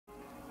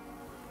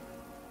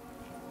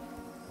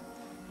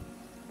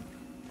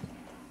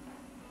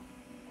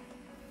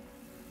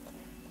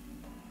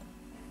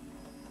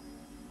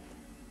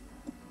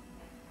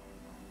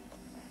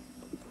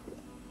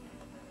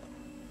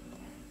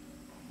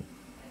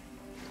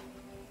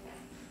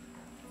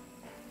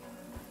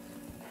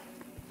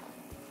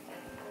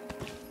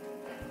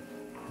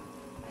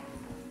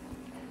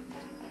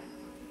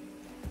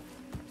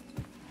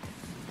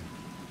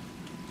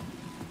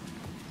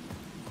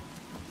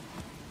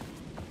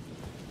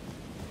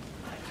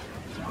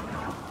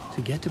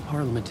To get to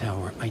Parliament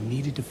Tower, I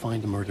needed to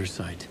find a murder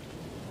site.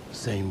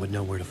 Zane would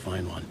know where to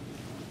find one.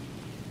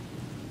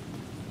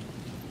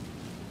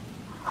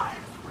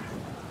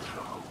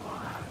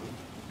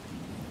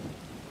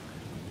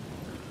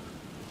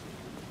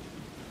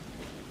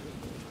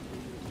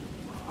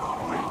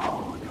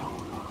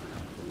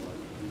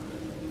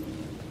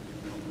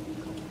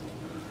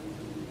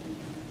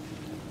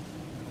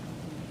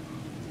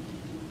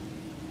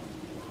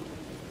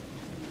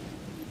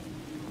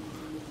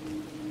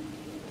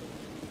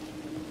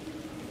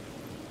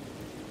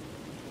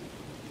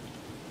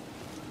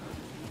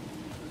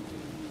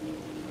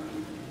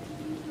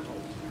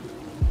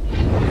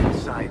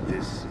 Inside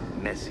this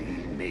messy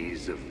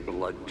maze of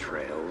blood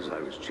trails I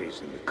was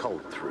chasing the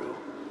cult through,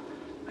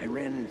 I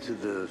ran into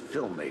the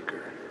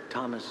filmmaker,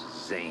 Thomas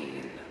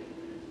Zane,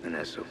 an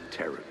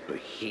esoteric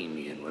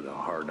bohemian with a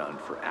hard-on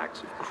for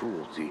acts of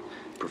cruelty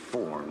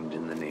performed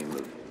in the name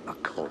of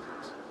occult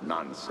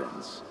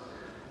nonsense.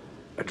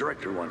 A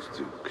director wants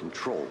to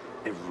control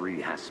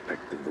every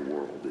aspect of the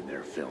world in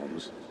their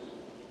films.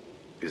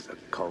 Is the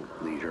cult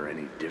leader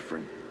any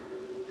different?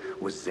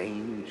 Was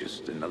Zane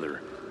just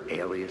another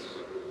alias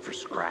for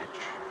Scratch?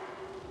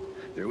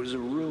 There was a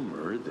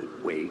rumor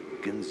that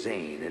Wake and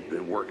Zane had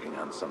been working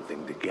on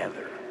something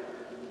together.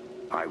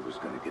 I was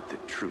going to get the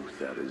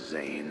truth out of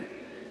Zane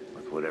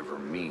with whatever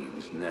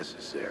means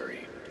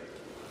necessary.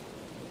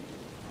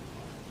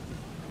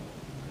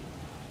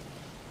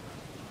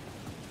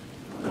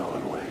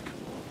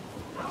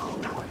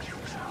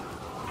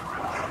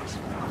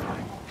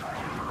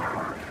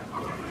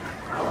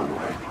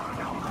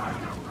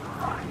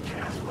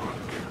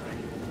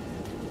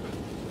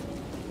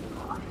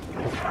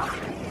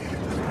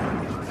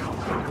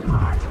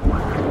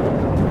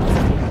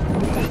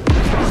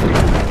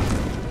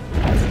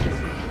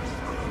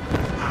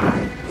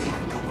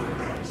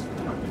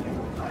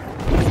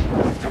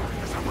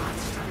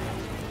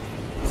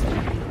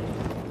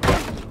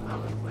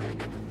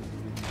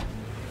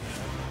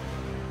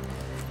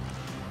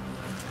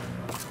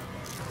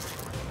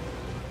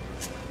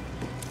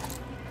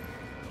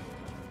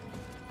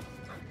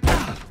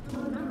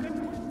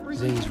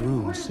 Zane's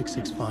room,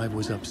 665,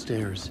 was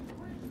upstairs.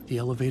 The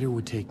elevator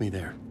would take me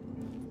there.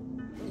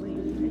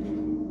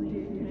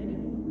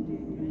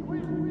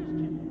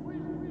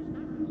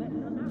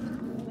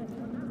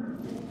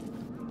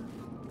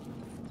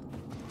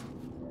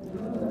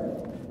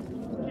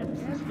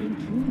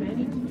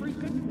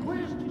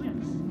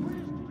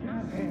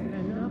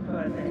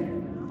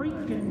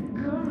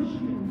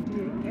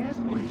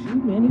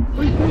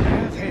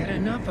 I've had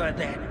enough of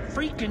that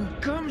freaking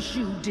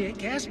gumshoe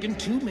dick asking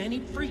too many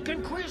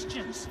freaking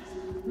questions.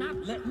 Not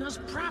letting us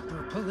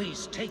proper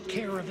police take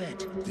care of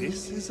it.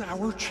 This is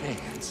our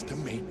chance to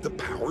make the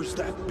powers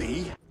that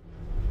be.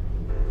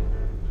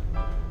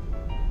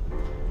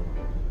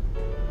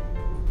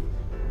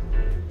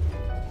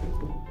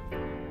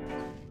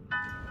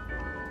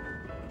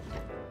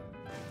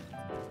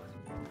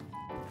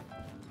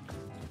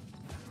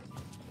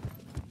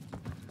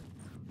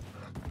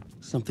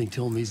 Something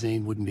told me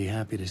Zane wouldn't be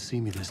happy to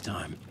see me this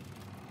time.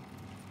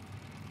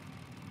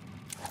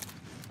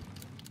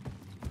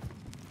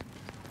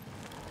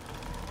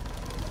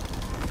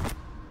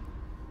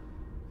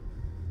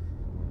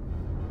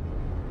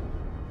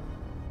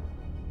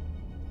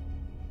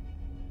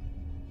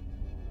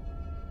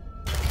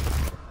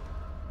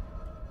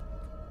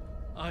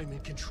 I'm in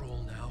control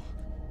now.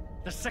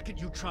 The second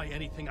you try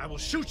anything, I will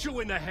shoot you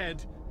in the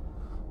head.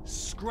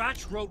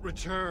 Scratch wrote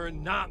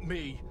return, not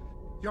me.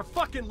 You're a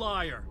fucking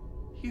liar.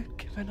 You'd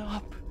given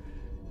up.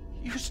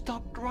 You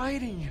stopped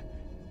writing.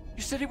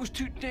 You said it was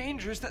too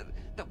dangerous, that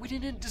we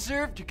didn't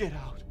deserve to get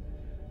out.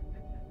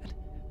 And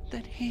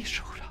then he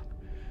showed up.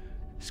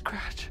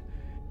 Scratch.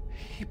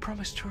 He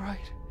promised to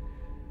write.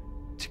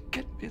 To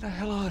get me the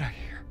hell out of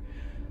here.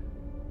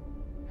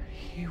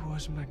 He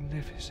was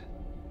magnificent.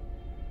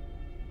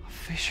 A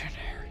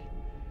visionary.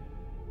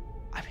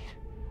 I mean,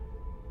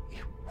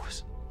 it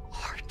was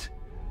art.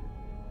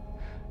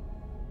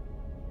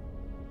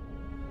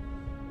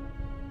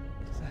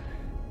 Then,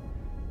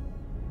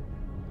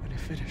 when he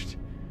finished,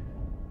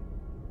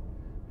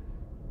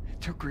 he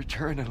took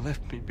return and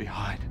left me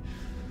behind.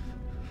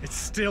 It's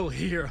still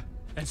here,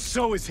 and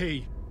so is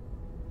he.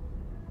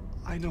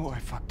 I know I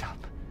fucked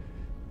up.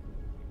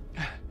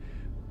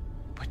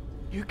 But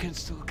you can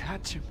still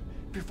catch him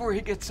before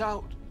he gets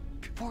out.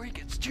 Before he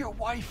gets to your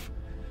wife.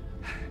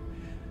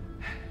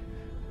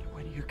 And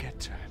when you get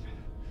to him,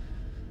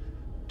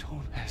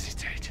 don't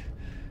hesitate.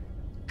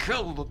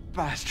 Kill the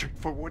bastard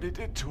for what he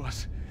did to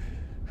us.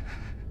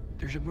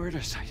 There's a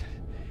murder site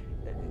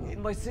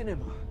in my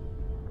cinema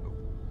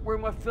where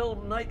my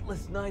film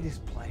Nightless Night is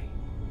playing.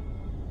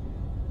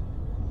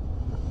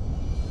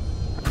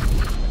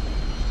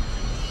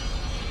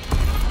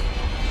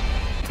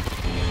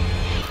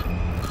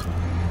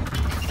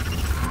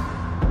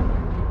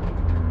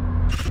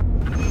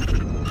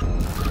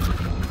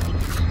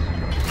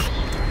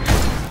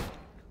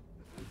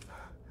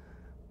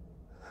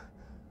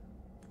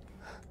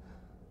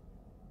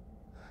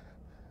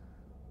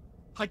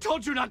 I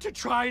told you not to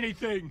try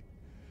anything!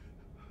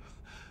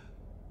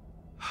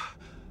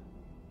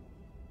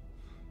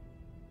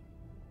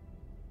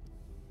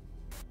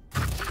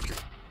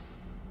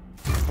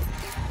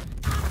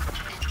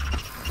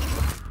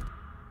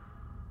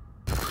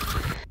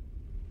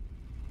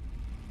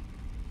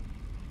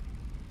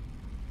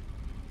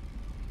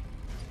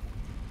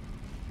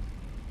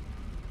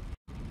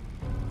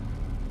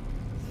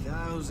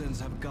 Thousands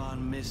have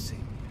gone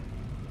missing,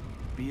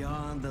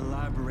 beyond the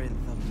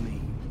labyrinth of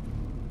me.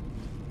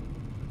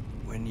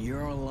 When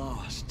you're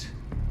lost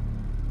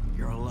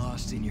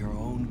in your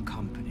own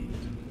company.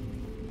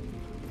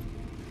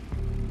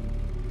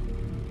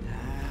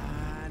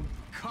 And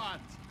cut!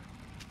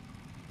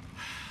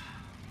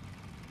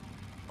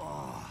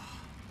 Oh.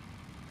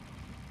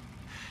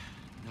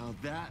 Now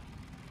that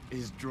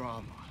is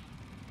drama.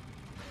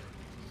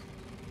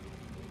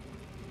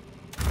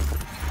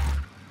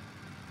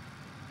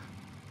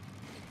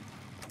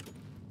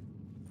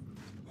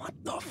 What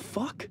the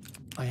fuck?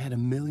 I had a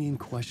million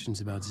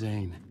questions about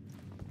Zane,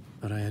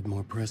 but I had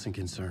more pressing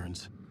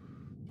concerns.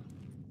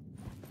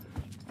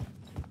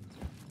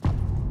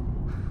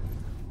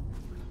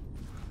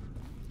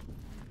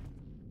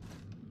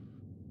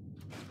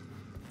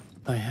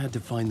 I had to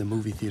find the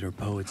movie theater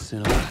Poets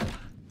Cinema.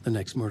 The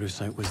next murder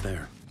site was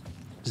there.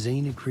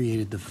 Zane had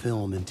created the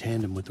film in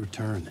tandem with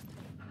Return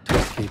to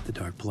escape the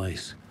dark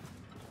place.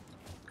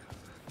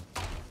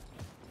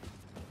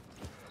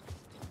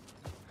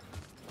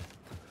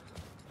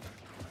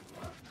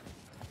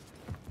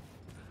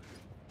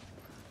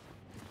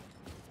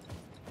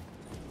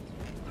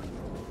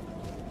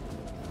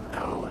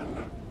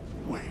 Alan,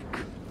 wake.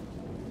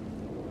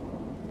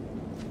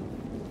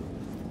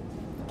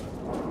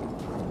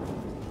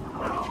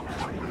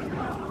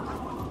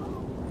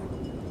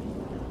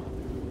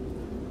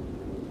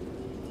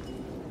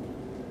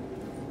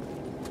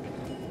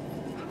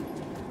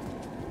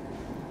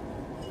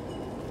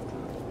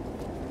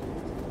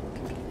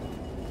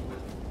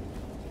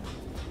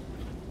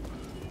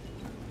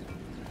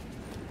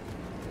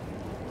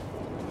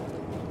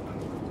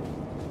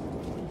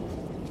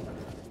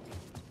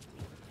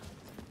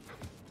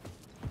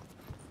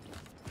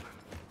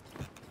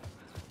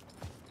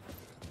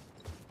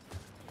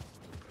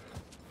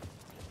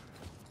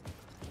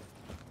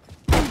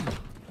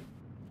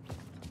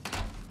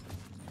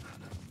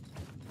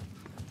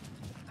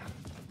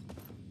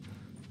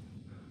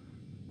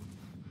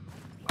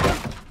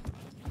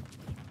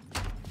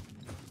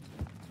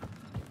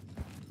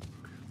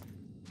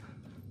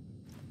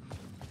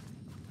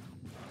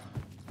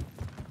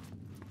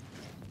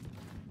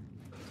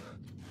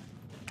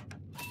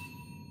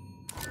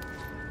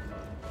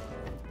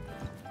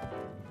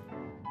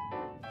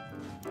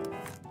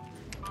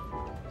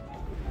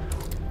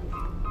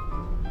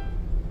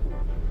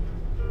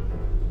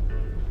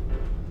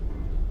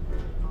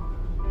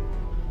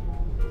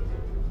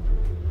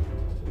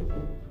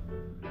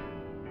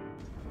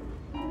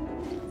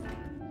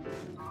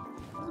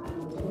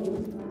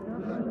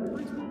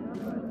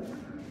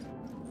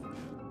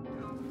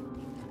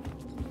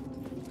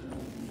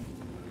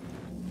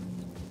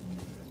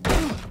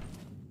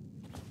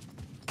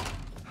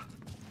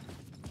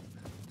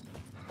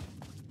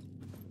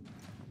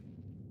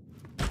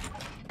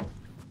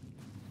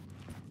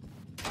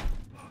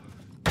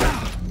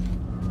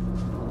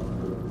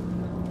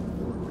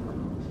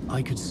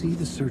 I could see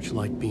the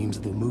searchlight beams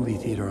of the movie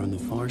theater on the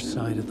far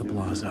side of the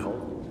plaza.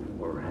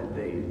 Or had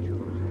they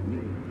chosen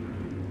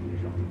me?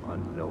 Some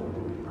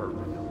unknown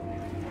purpose.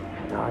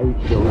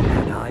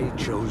 Had I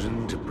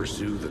chosen to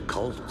pursue the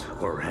cult,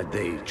 or had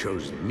they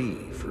chosen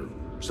me for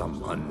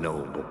some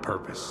unknowable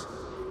purpose?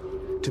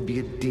 To be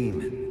a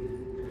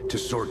demon, to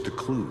sort the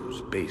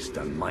clues based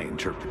on my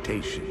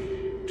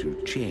interpretation,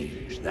 to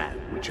change that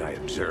which I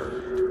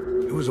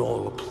observed. It was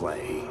all a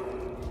play.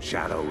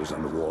 Shadows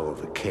on the wall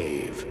of the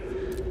cave,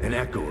 an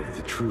echo of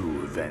the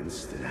true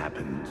events that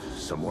happened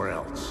somewhere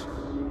else.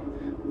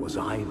 Was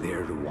I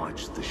there to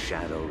watch the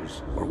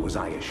shadows, or was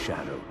I a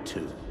shadow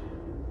too?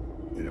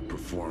 In a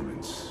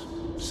performance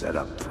set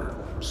up for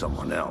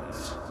someone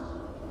else.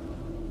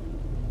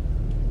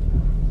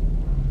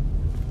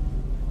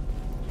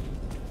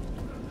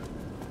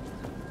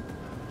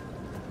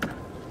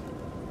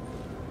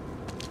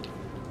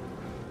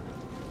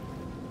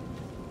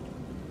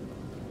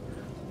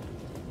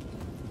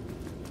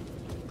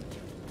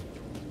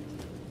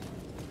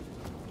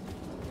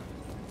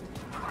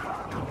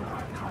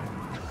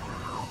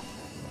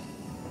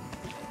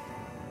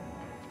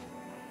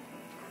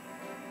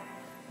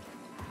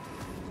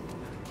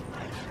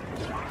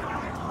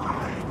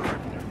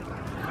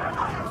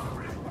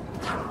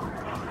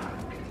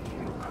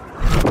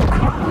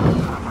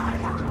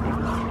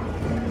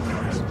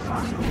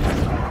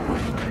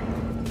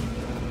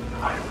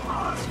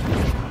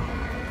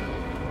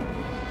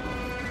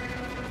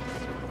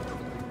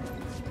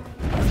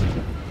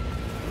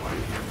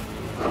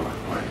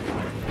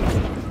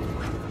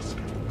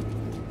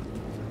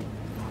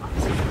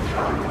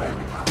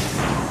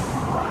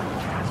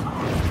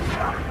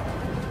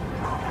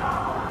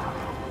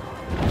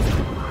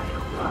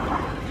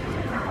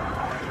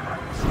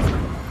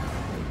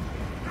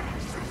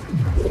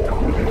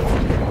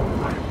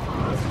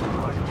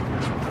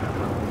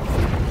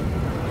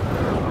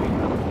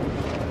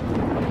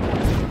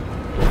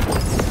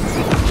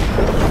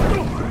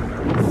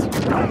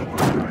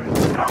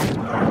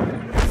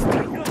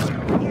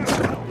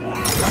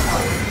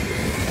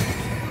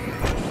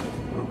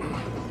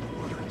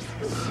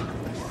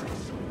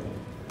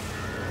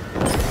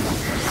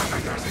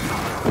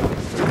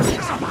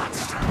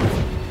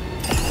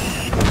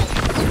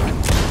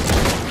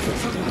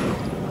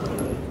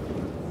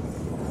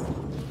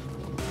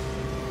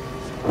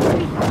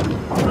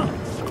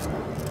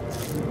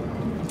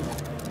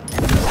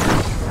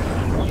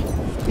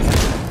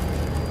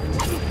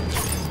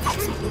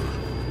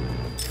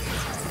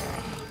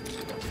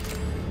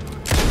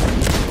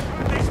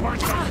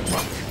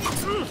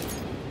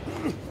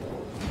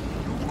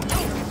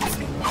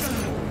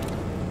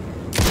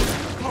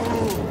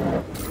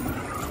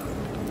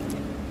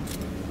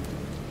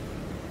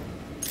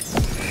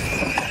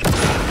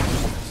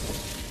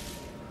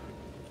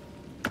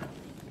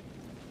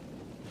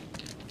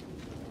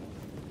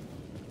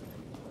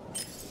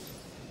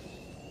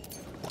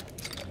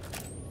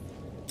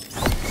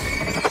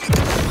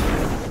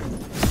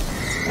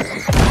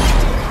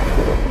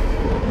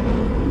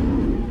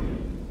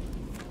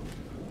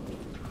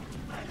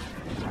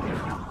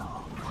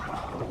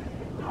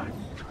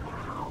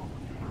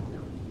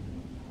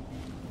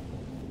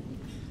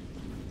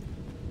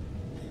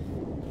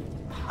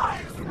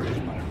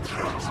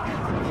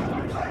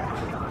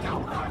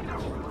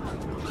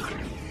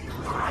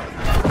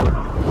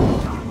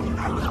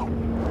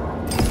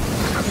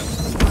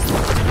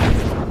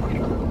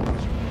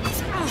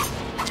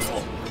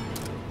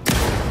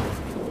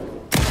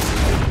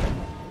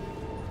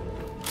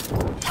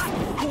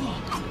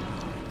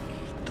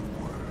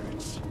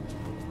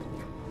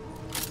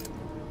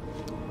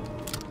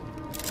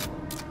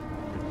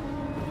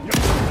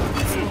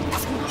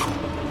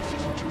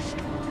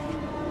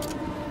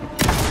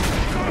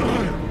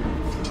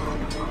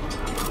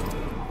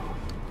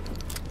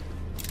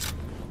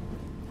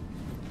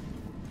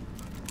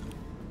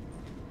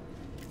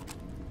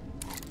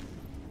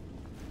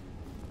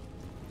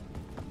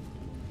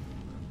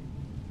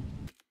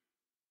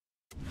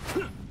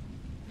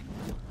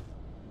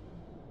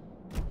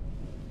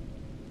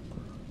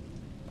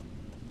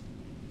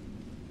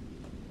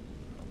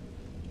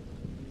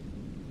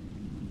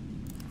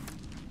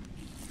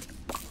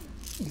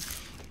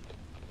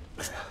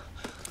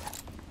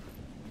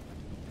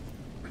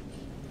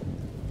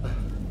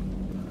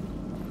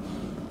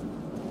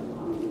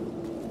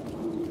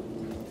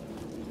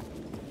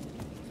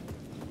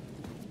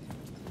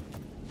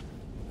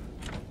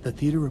 The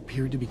theater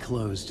appeared to be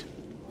closed.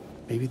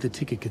 Maybe the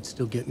ticket could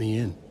still get me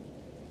in.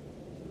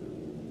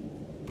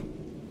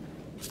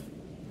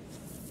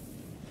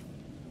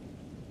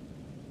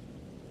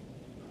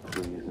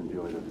 Please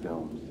enjoy the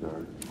film,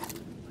 sir.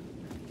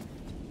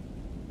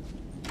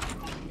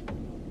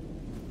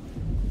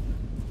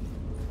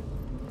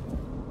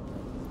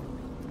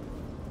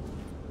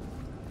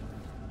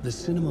 The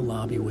cinema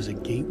lobby was a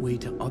gateway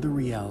to other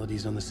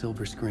realities on the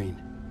silver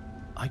screen.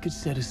 I could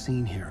set a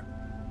scene here.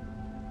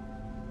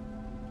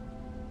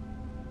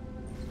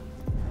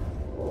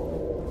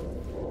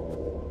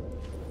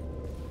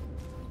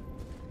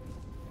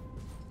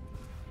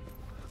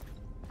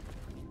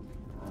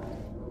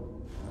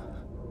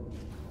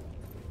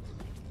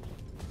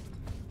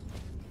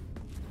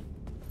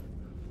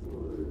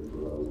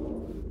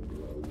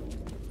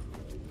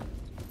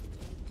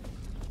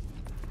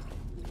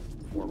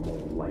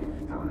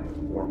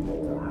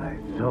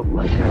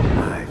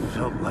 I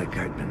felt like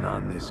I'd been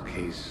on this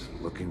case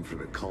looking for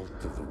the cult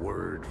of the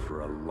word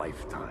for a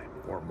lifetime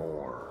or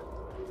more.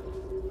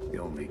 The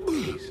only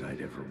case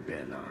I'd ever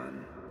been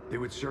on. They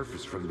would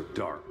surface from the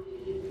dark.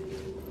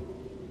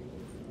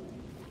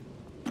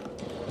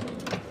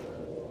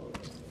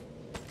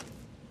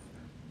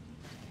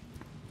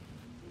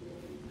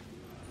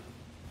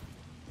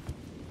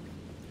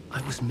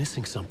 I was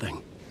missing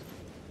something.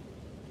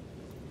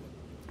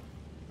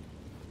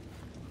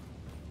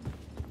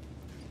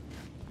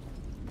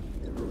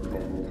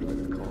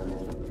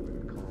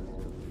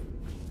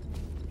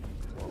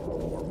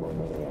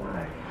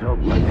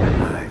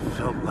 I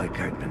felt like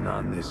I'd been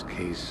on this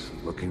case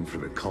looking for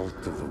the cult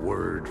of the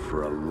word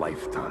for a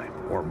lifetime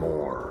or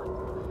more.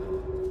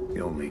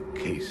 The only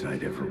case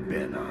I'd ever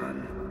been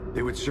on.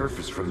 They would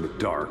surface from the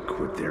dark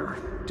with their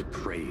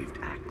depraved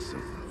acts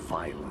of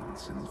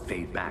violence and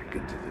fade back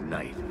into the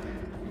night,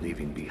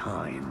 leaving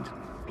behind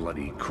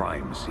bloody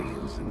crime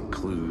scenes and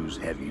clues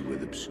heavy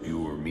with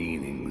obscure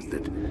meanings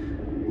that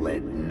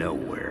led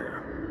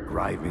nowhere.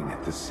 Arriving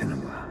at the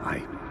cinema,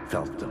 I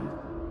felt a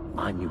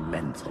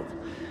monumental,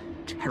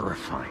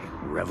 terrifying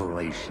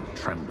revelation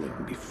trembling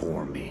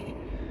before me,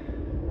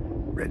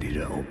 ready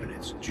to open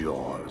its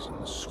jaws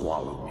and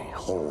swallow me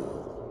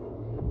whole.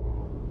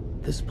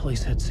 This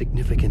place had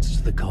significance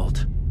to the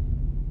cult.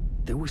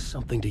 There was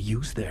something to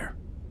use there.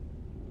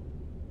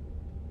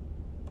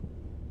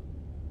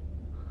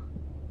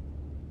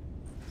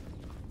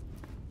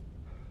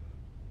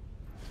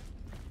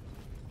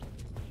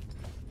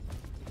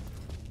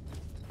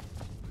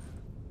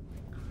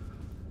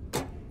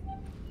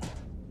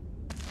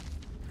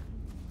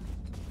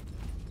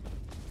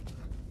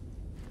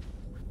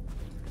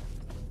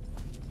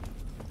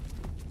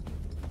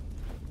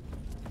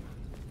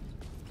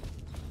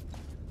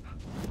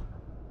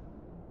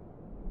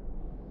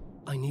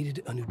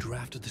 needed a new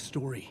draft of the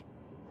story.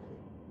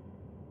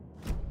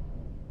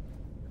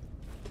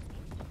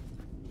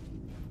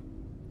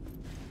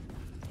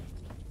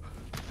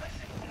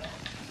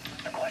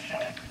 The question,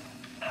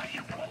 how do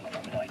you run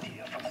from an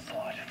idea, from a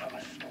thought, from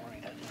a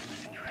story that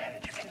lives in your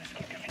head? You can't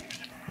escape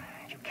confused.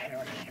 You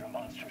carry your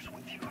monsters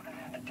with you.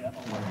 The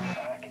devil runs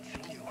back,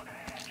 it's in you.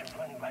 You're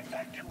running right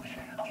back to it.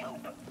 A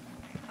loop.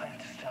 I have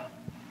to stop.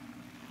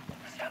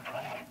 Stop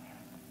running.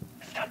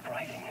 Stop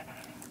writing.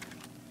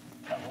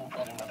 I won't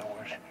run another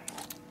word.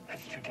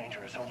 It's too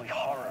dangerous. Only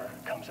horror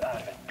comes out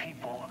of it.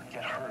 People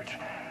get hurt.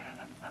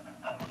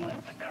 I'll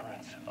let the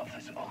currents of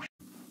this ocean.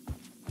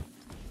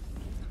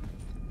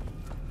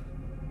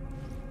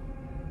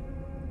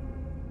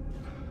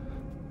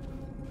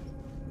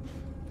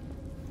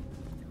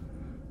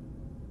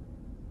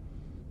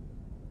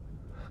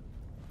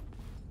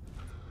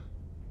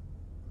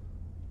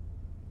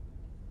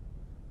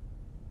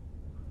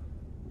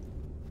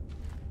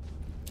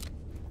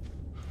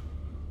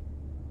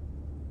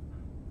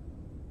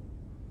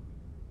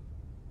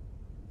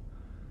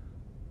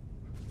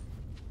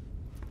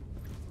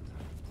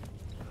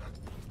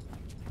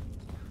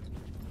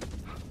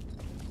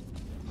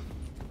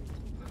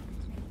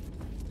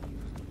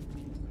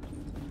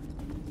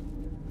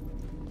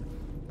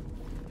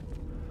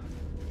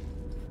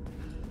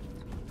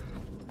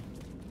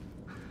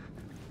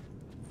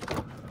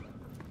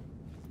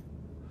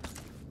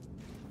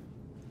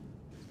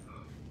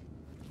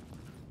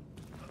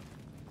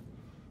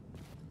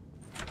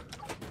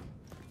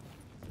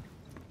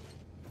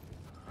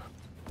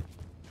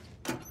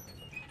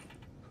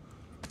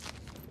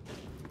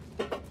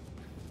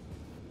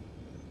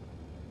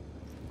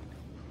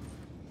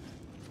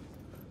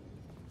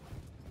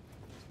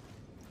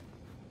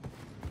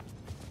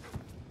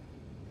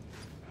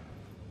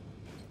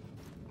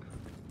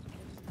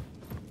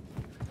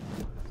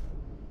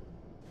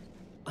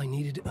 I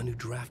needed a new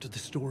draft of the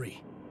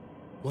story.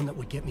 One that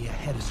would get me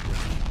ahead of script.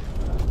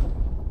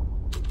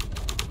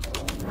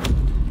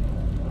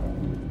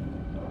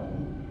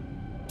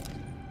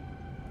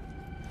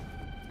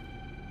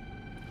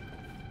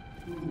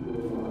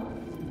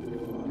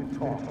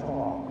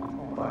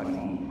 Talk,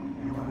 buddy.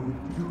 You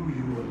would do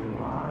you a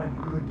lot of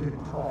good to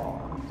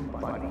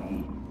talk,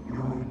 buddy.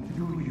 You would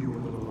do you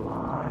a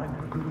lot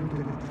of good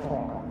to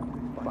talk,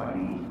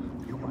 buddy.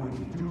 You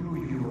would do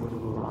you a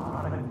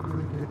lot of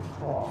good to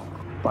talk,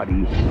 buddy.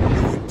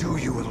 You would do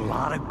you a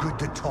lot of good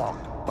to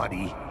talk,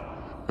 buddy.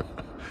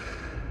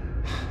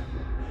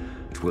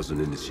 It was an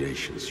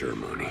initiation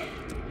ceremony.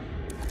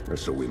 Or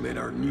so we made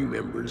our new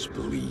members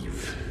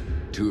believe.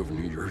 Two of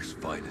New York's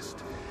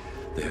finest.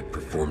 They had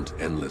performed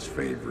endless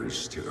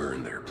favors to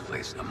earn their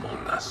place among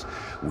us.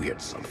 We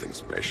had something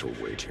special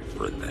waiting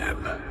for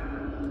them.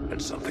 And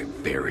something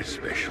very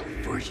special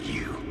for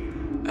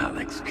you,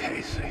 Alex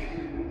Casey.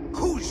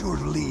 Who's your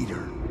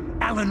leader?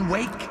 Alan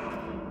Wake?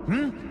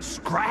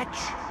 Scratch?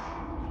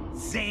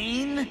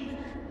 Zane?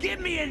 Give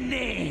me a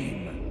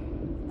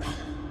name!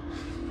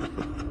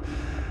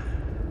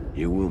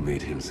 You will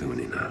meet him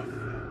soon enough.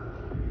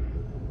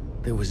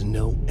 There was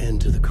no end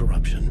to the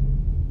corruption.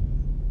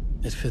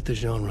 It fit the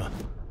genre,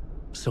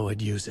 so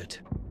I'd use it.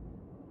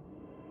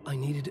 I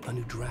needed a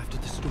new draft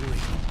of the story.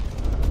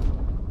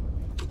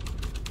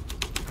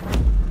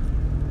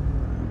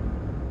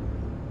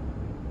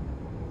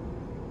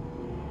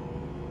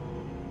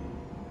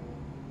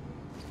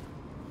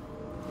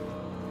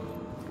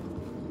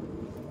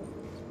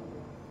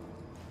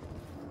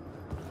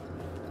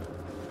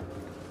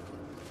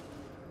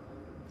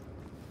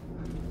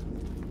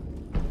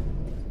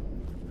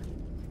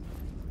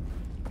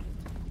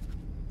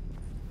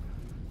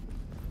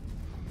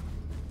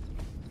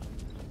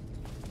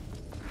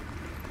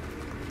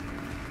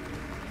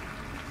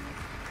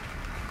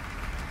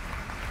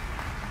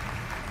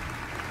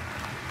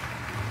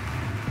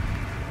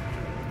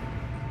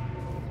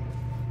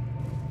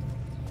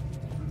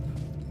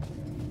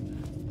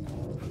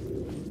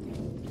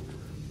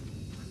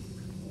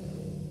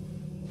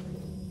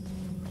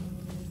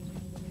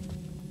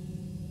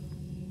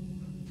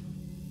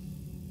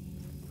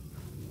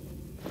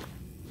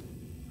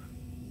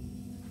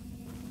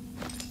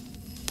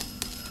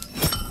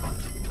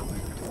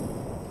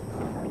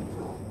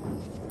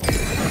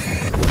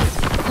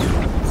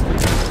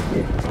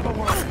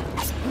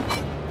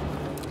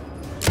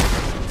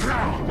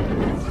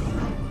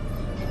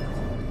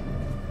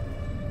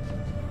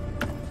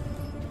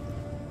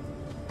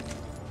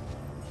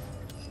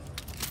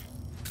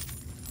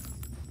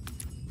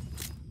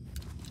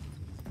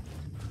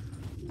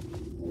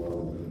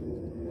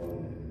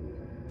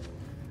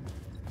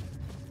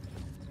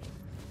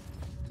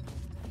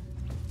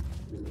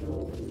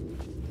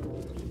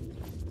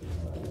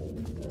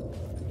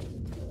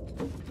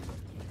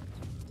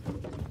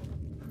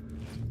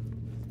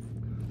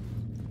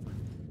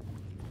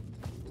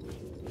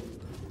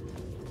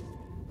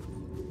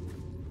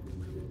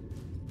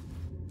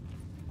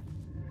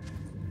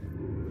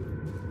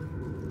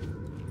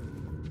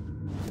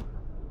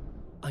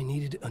 I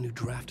needed a new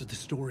draft of the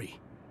story.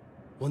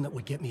 One that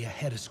would get me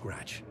ahead of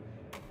Scratch.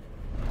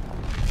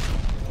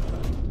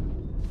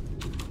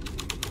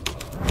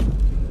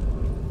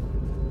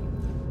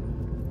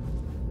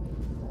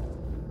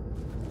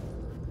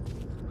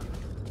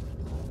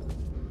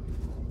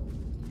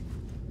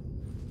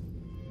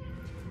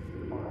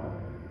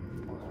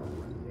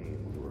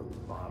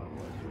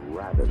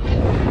 rabbit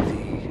hole.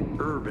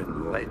 The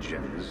urban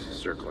legends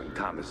circling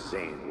Thomas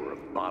Zane were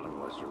a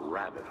bottomless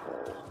rabbit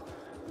hole.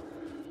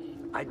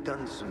 I'd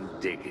done some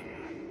digging.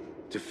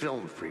 To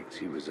film freaks,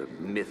 he was a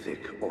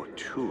mythic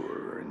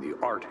auteur in the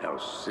art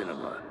house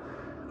cinema.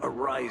 A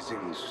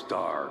rising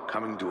star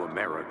coming to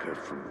America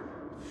from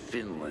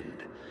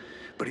Finland.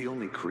 But he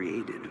only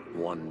created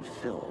one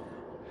film,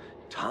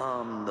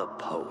 Tom the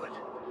Poet,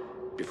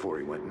 before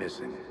he went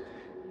missing,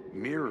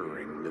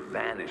 mirroring the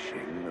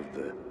vanishing of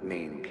the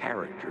main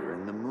character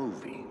in the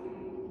movie,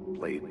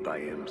 played by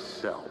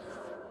himself.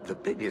 The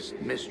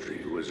biggest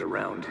mystery was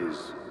around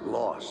his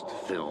lost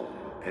film,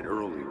 an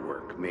early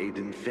work made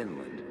in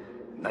Finland,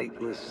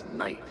 Nightless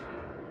Night,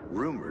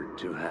 rumored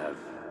to have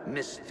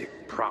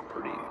mystic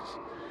properties.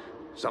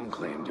 Some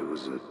claimed it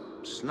was a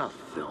snuff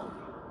film,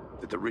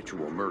 that the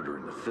ritual murder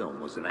in the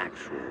film was an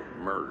actual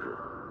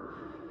murder.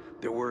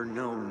 There were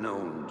no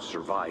known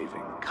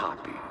surviving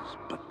copies,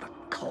 but the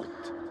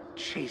cult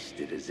chased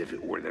it as if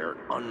it were their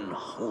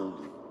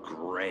unholy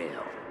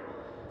grail,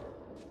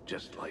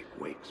 just like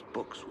Wake's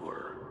books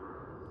were.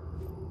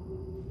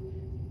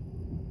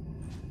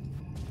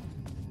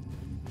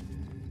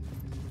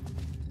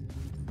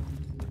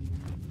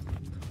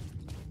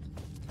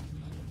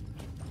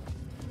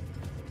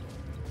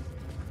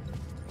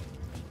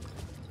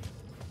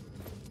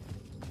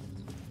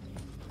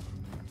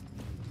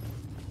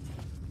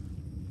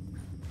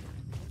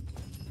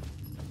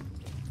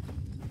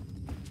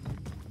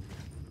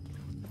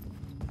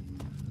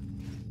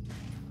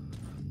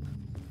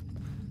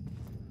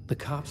 The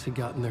cops had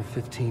gotten their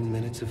 15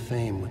 minutes of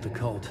fame with the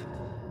cult,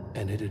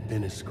 and it had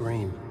been a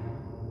scream.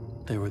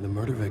 They were the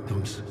murder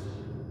victims.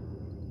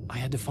 I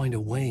had to find a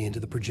way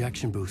into the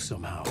projection booth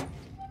somehow.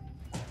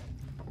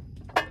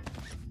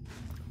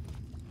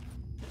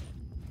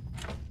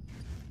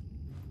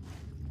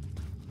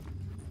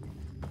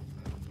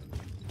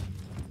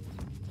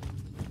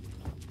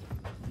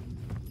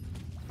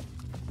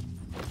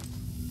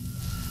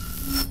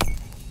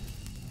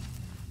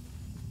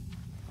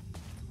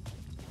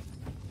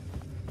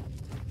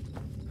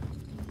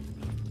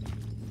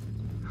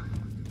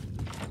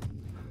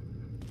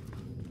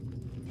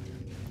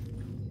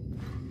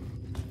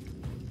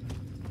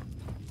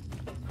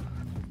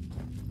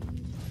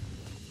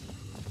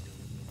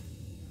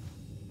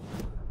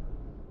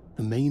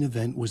 The main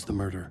event was the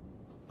murder.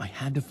 I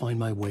had to find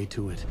my way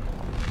to it.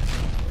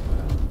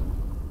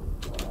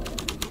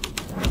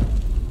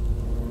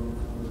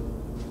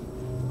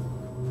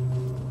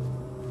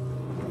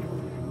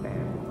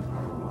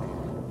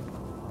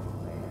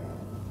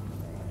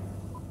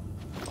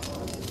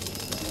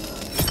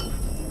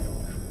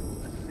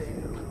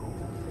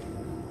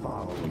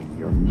 Following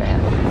your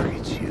master,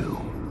 it's you.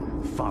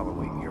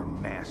 Following your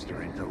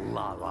master into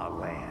La La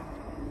Land.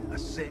 A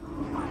sick...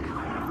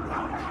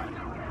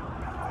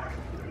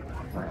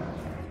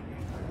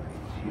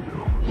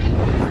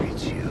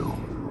 It's you.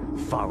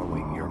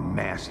 Following your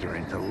master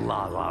into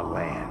La La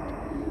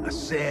Land. A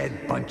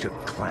sad bunch of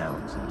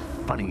clowns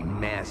in funny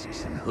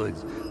masks and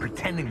hoods,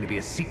 pretending to be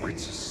a secret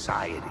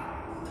society.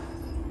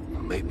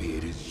 Maybe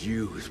it is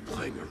you who's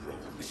playing a role,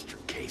 Mr.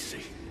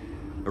 Casey.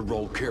 A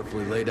role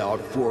carefully laid out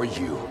for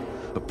you.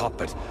 A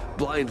puppet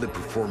blindly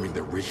performing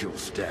the ritual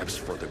steps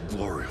for the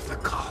glory of the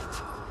cult.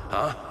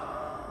 Huh?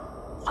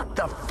 What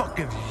the fuck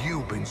have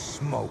you been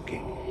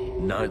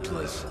smoking?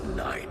 Nightless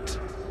Night.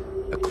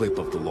 A clip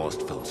of the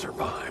lost film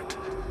survived.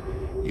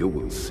 You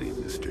will see,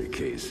 Mr.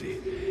 Casey.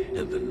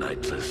 In the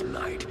Nightless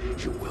Night,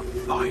 you will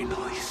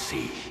finally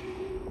see.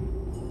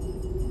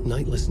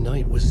 Nightless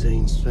Night was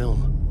Zane's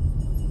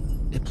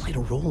film. It played a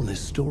role in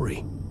this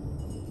story.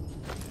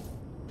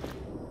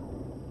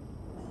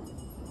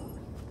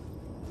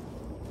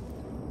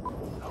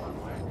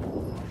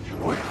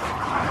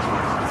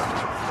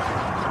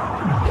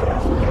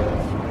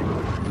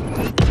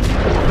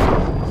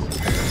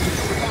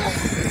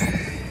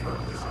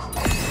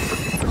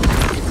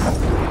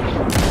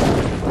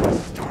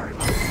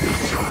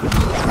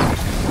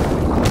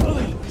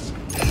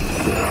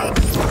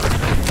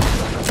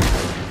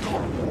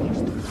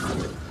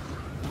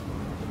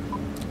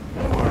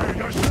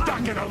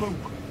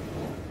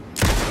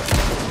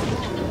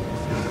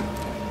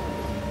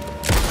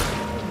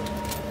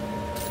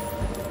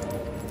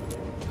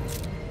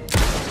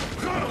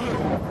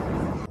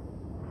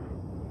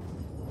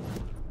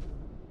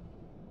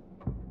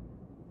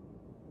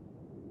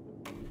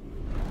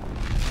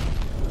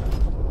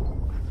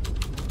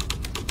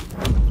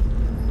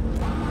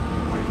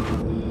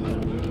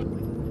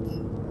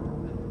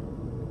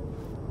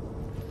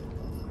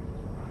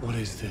 What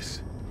is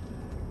this?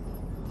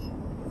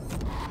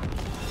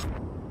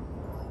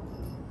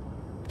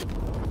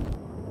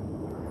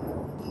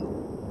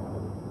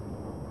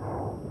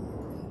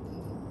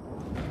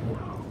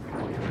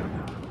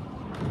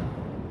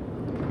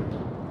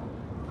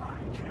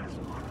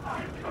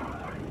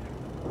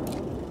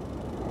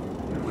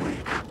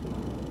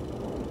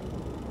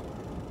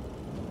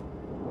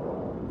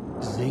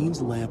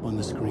 Zane's lamp on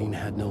the screen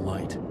had no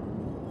light.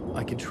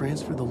 I could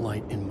transfer the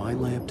light in my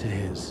lamp to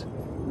his.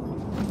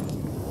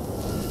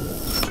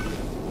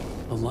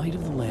 The light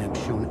of the lamp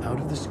shone out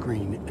of the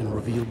screen and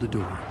revealed the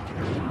door.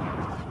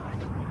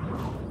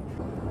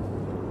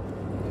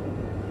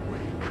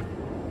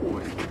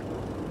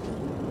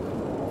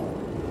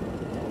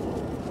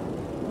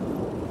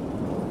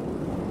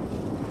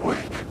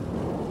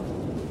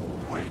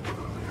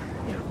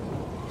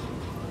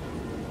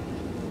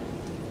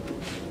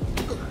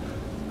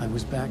 I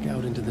was back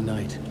out into the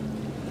night.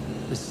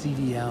 The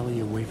seedy alley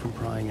away from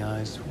prying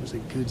eyes was a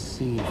good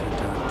scene for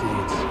dark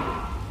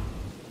deeds.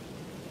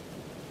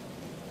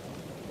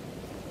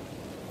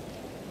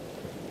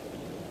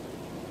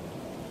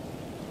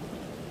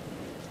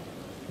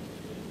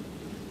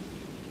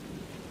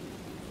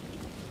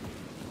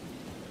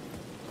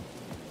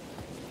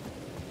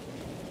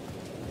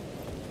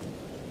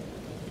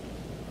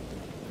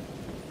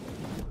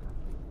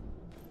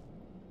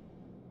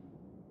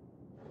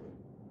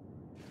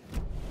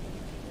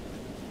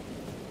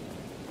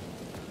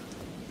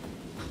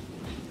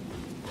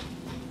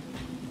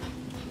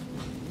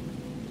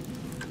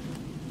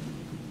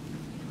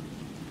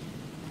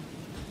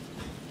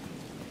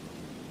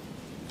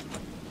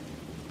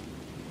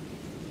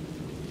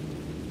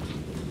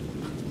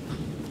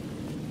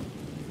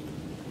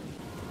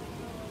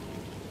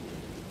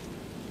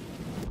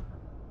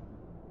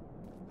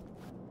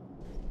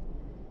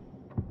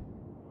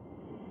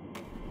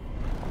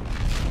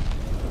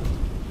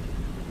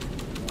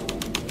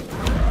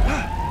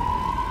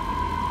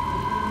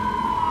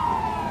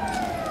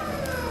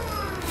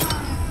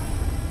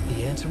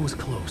 The answer was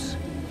close.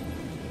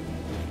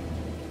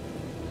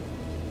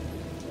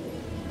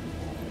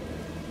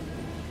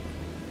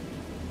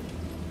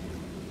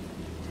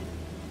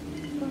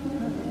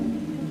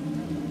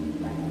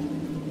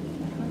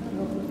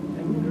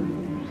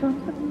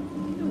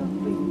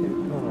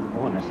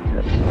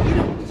 You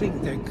don't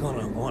think they're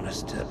gonna want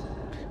us to,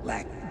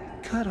 like,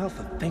 cut off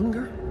a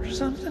finger or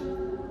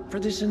something for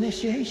this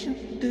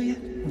initiation, do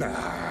you?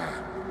 Nah.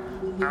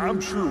 I'm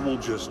sure we'll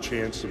just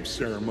chant some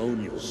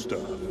ceremonial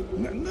stuff.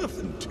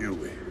 Nothing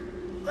to it.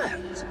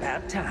 Well, it's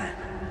about time.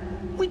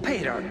 We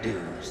paid our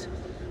dues.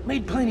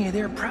 Made plenty of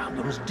their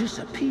problems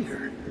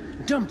disappear.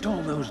 Dumped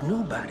all those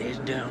nobodies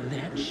down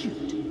that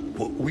chute.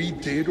 What we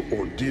did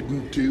or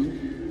didn't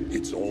do,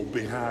 it's all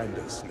behind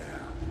us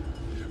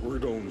now. We're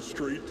going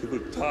straight to the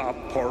top,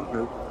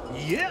 partner.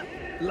 Yep,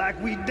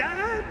 like we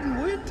died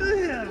and went to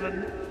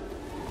heaven.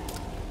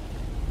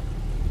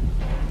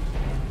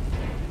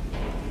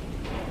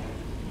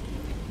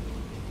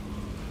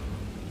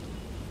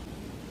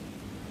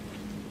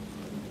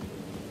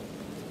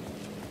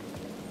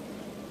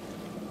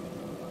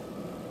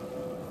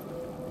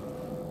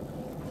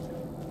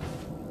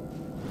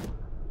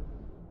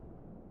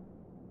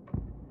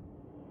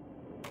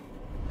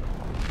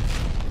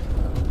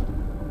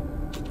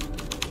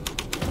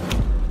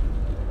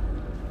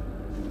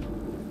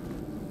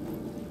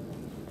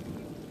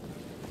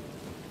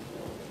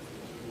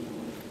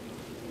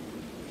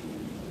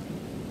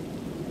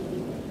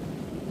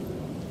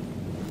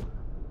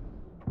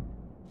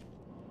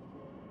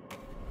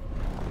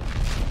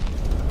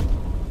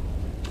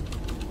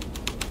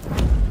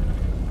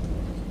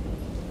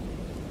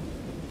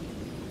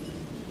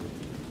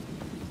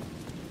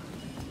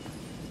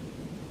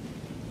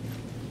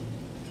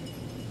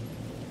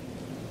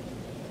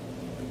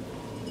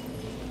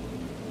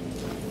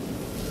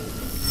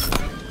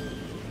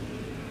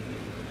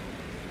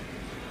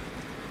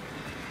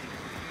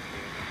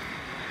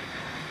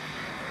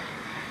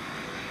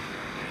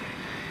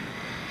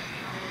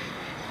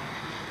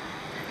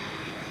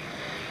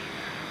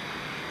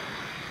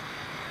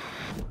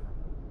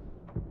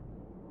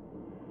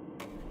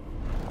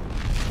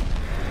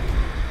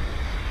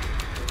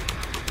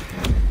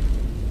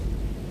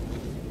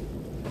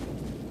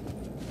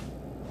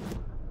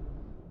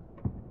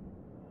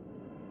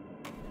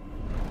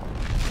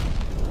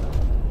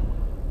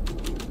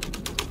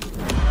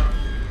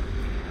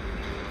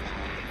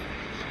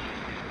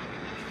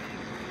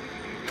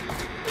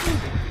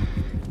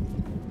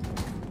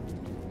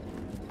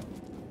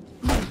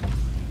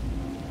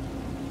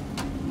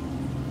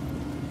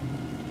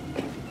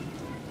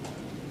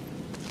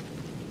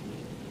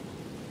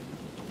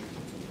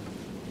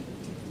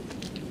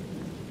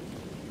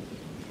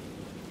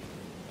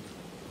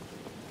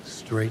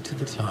 Straight to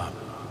the top.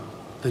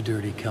 The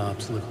dirty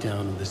cops looked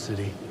down on the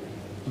city.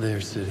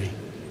 Their city.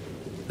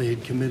 They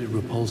had committed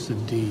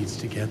repulsive deeds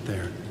to get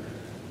there.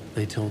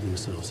 They told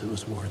themselves it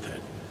was worth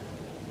it.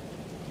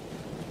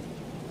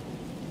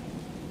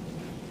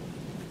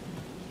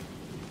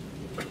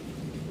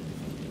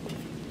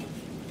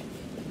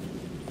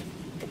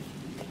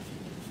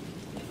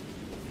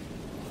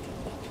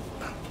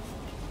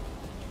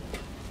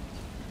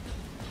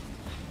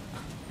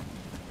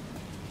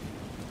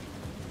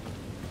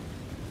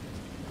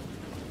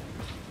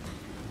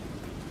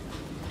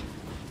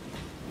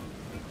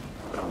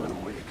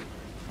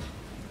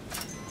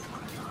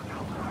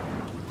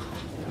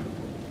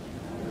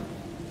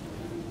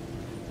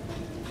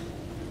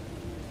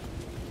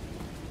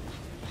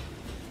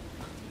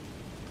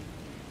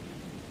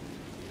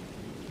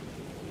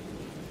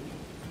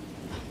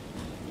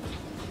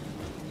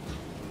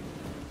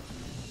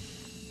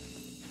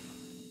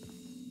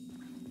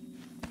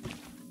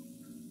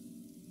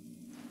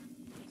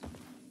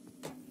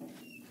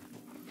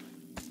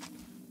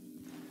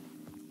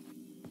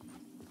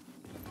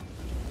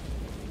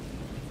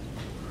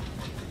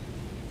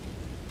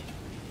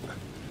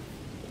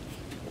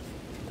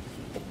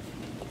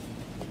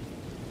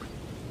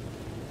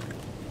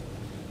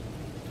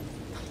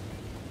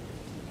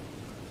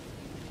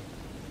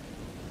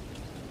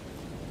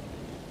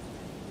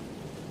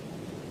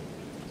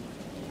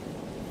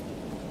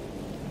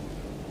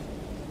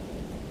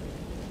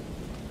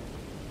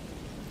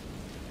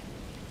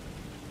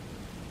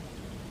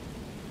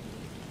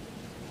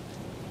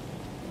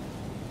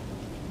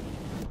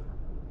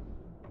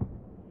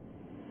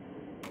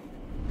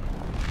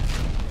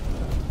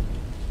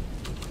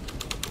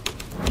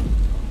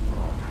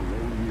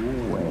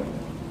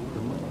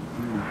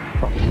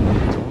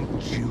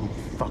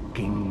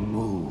 fucking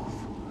move,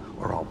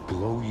 or I'll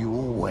blow you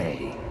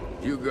away.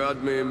 You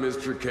got me,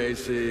 Mr.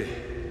 Casey.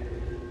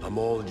 I'm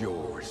all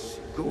yours.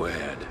 Go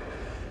ahead.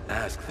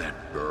 Ask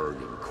that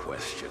burning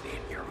question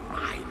in your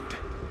mind.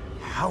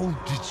 How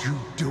did you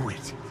do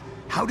it?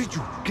 How did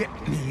you get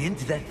me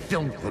into that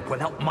film clip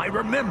without my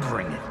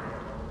remembering it?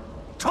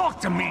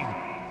 Talk to me,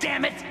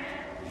 damn it!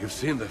 You've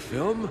seen the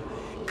film?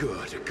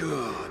 Good,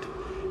 good.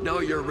 Now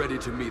you're ready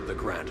to meet the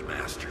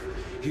Grandmaster.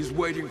 He's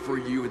waiting for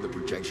you in the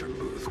projection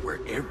booth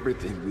where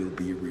everything will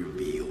be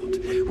revealed,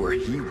 where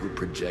he will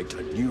project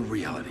a new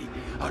reality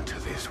onto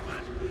this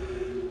one.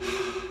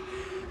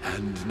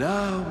 And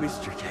now,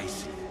 Mr.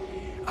 Casey,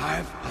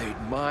 I've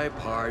played my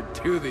part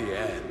to the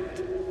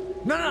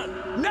end.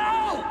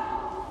 No!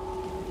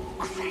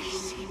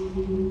 Crazy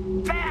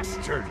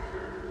bastard!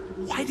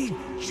 Why'd he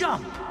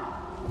jump?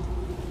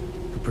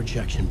 The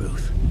projection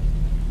booth.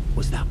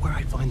 Was that where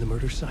I'd find the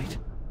murder site?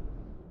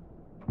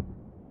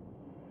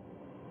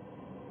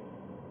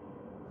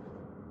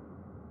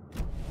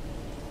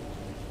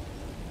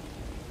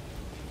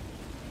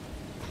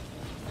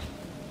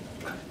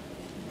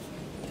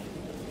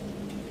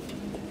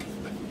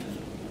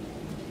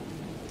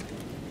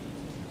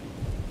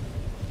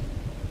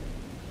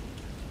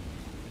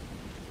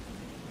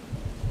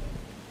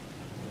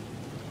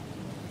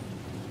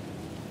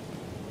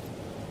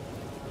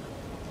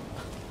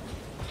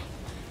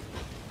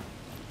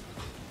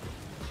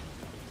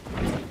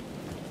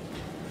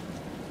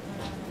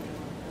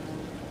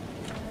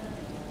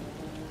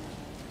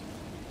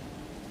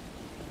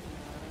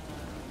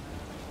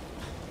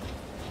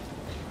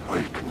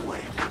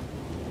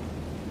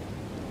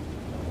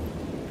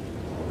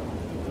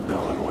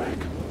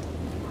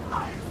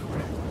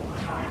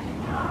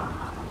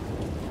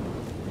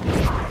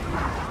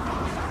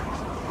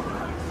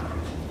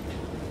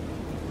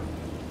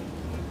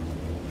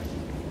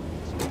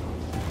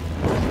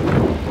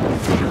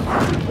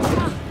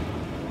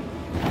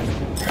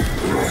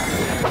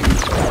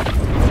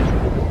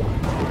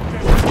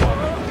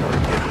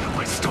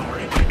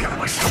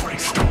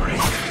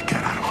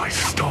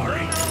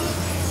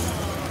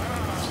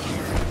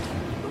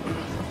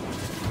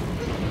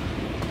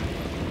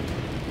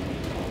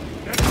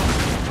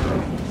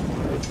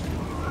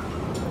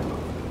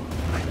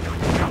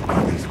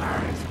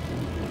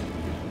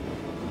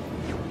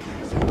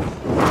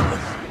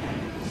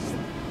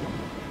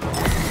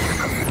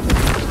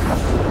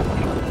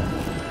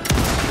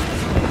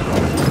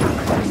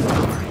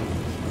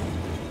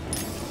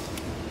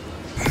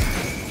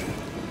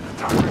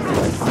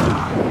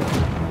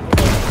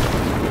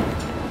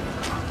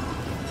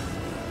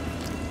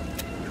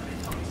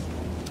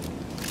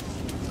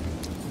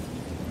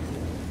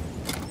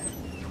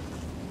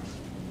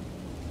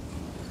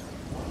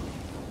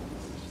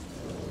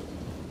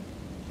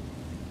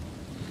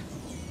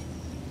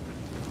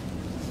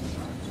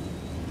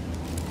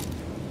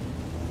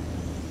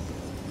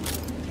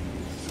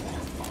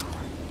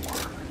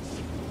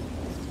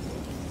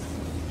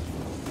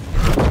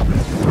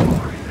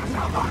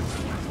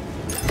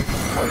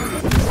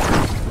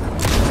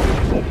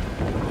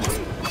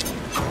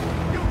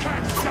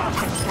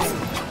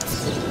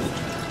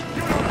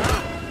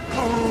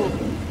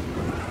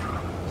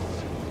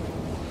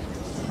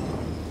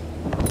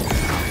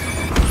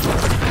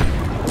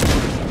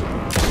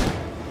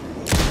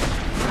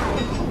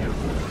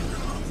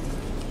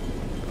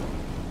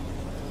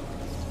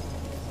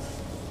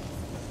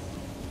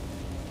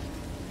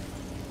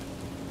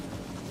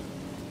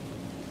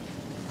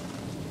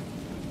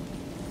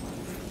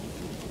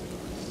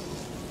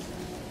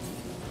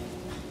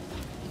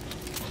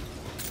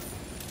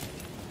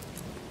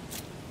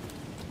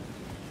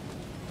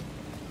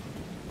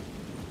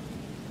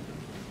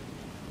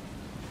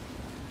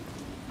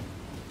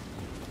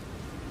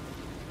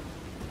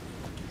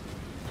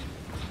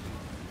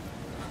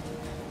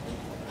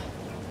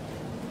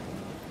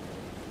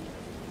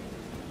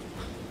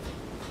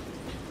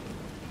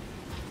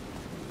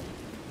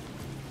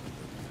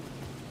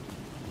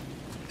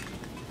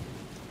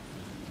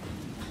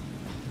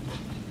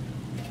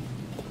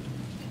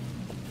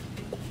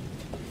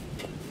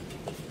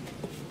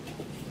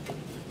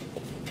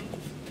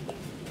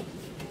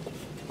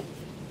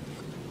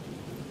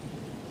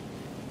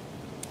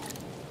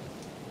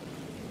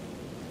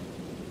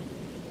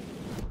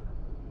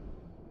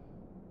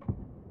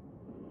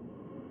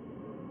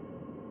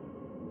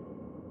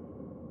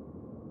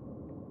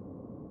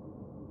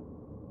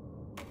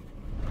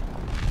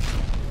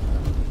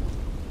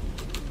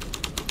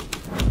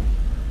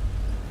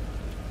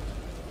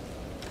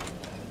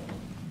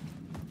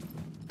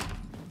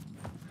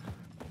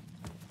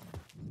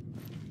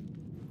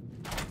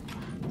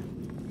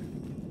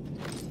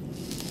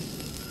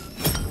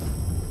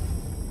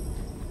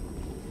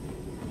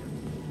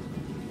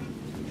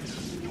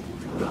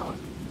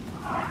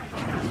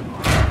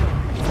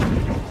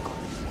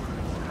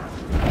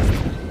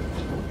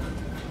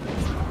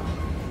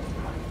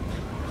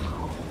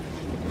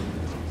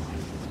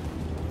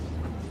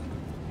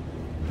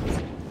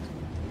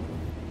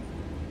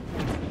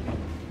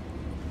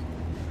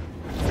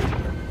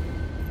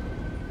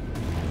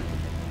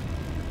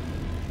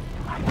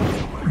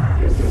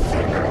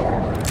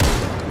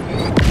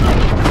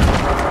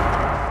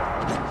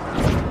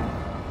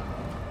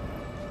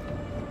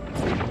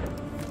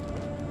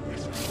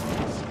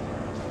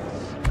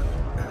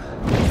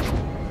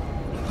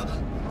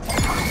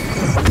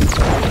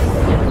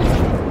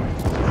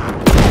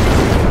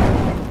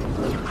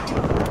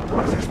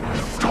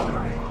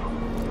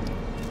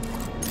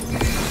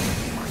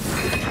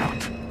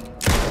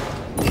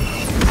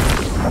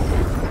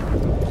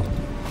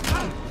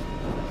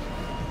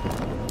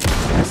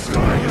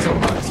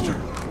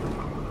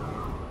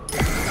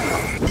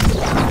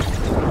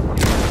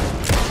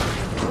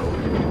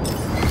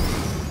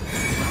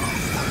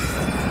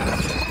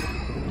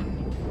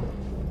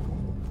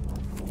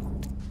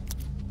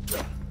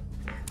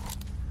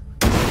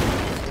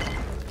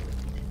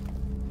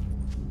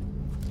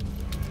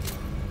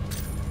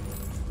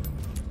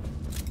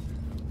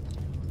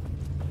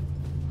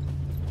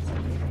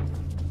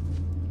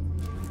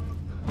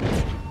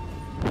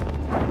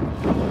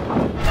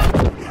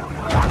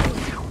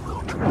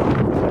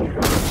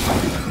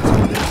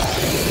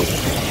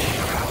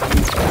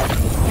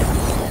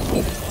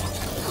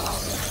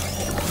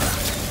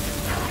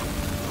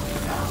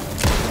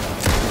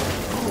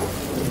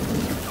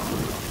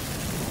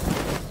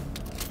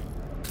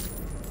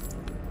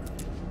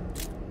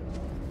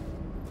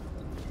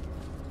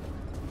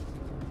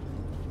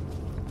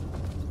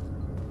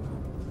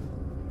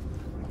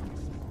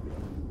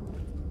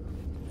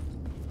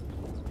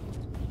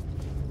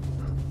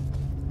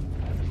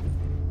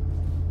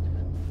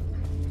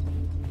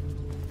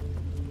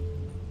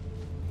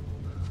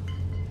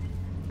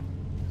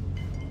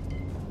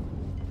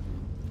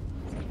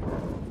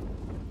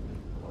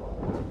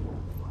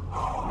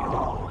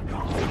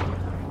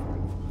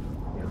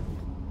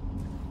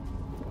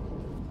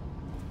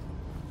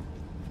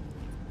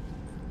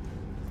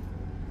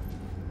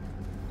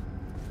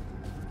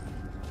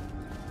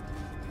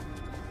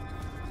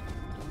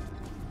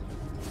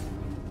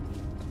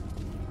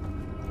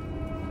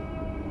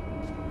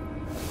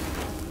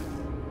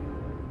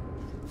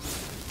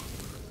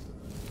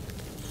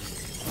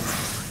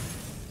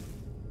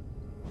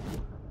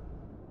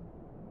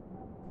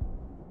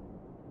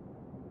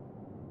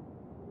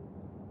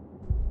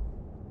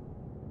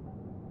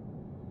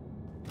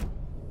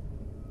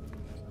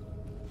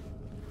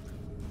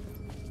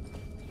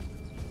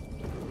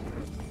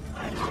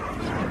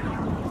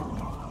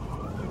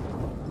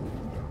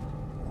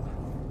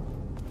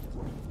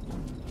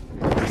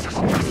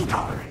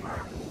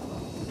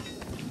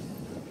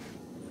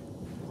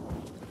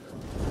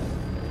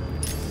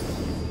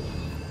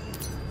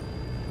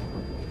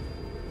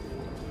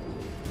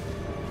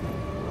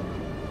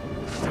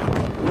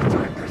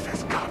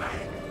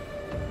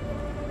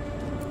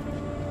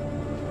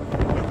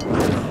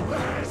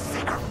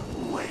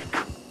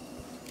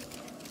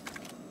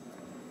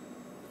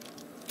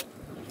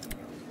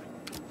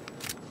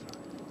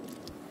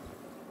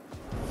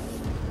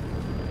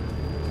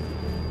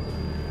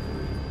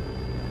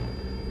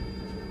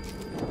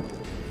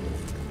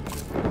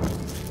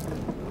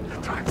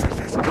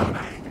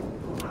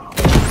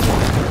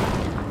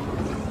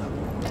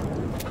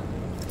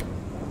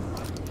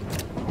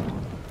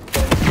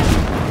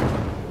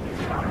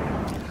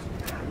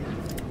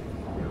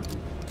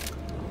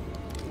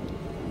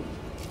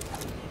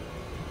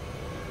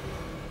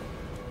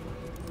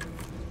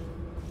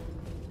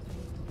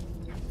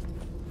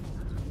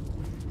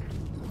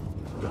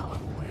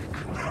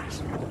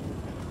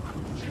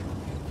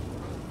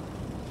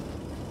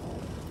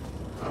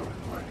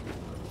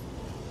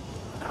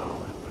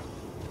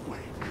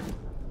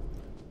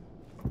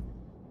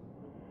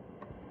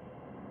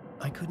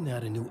 I couldn't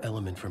add a new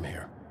element from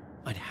here.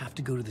 I'd have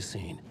to go to the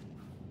scene.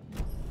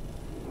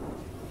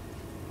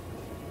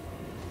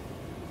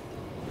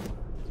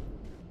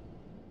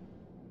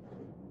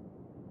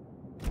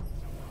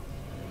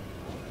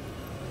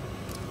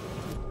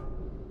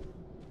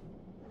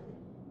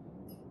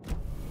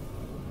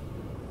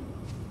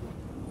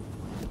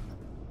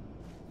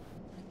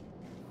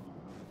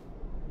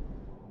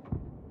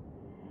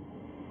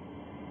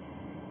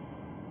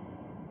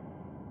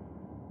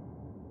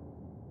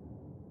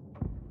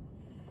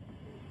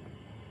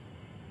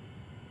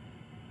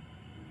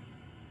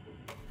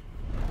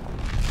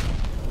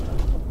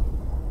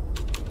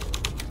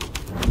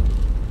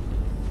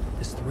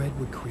 Thread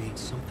would create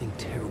something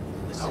terrible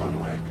in the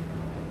scene,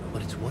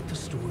 but it's what the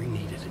story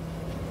needed.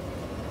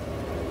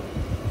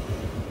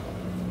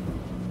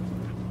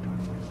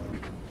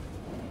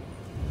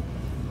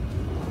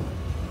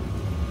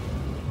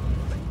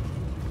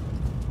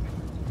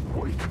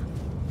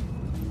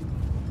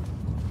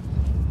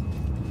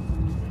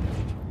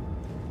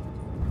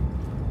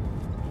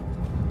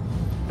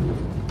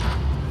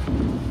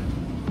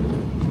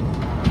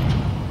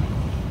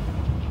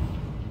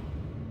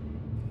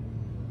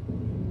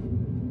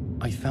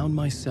 I found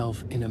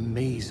myself in a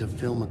maze of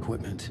film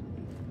equipment.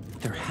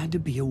 There had to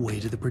be a way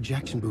to the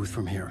projection booth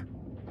from here.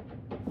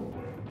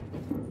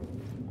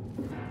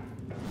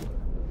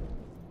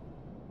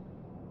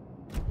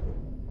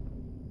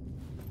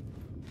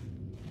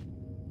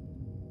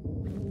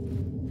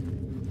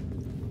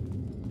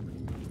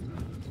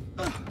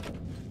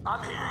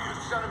 I'm here, you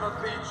son of a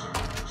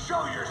bitch.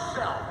 Show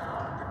yourself.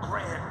 The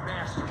Grand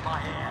Master my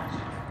ass.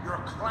 You're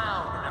a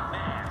clown in a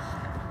mask.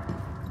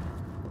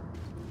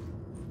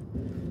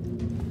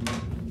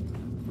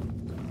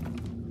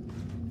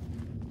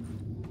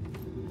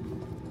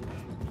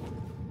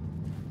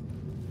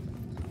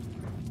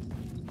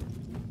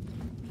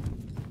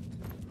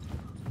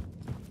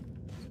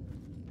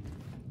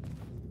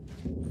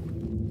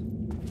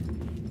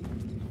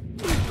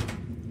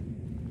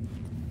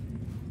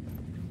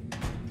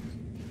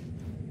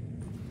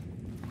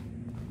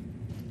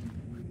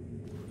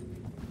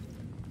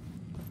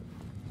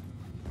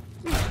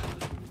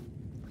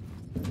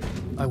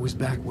 I was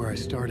back where I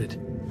started.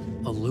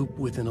 A loop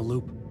within a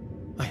loop.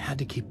 I had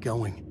to keep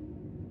going.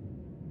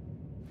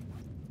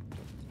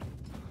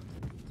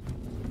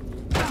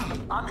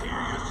 I'm here,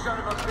 you son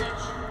of a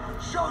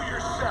bitch. Show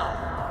yourself.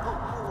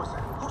 Who was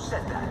that? Who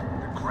said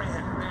that? The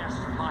Grand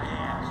Master my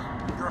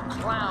ass. You're a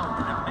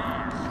clown in a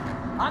mask.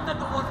 I'm not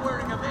the one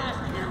wearing a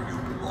mask here, you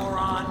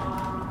moron.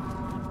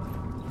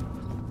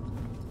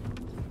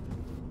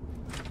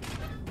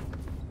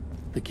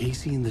 The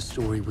Casey in the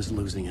story was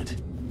losing it.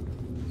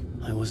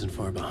 I wasn't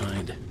far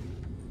behind.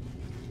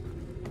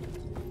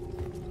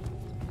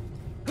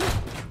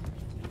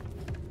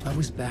 I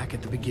was back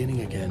at the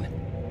beginning again.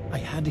 I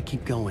had to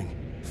keep going,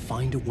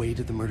 find a way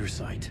to the murder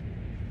site.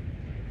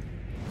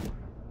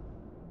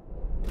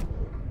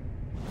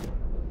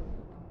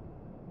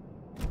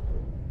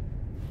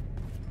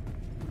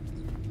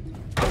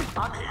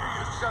 I'm here,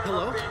 you son of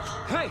a bitch.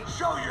 Hey!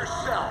 Show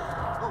yourself.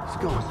 What's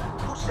going on?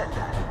 Who said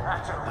that?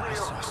 That's a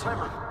real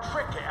clever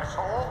trick,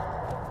 asshole.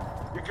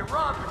 You can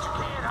run, but you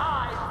can't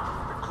hide.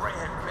 The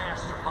Grand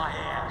Master my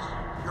ass.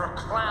 You're a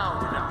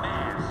clown in a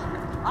mask.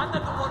 I'm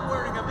not the one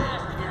wearing a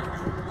mask here,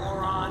 you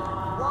moron.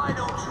 Why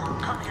don't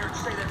you come here and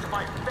say that to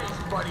my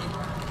face, buddy?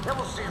 Then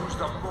we'll see who's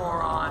the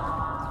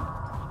moron.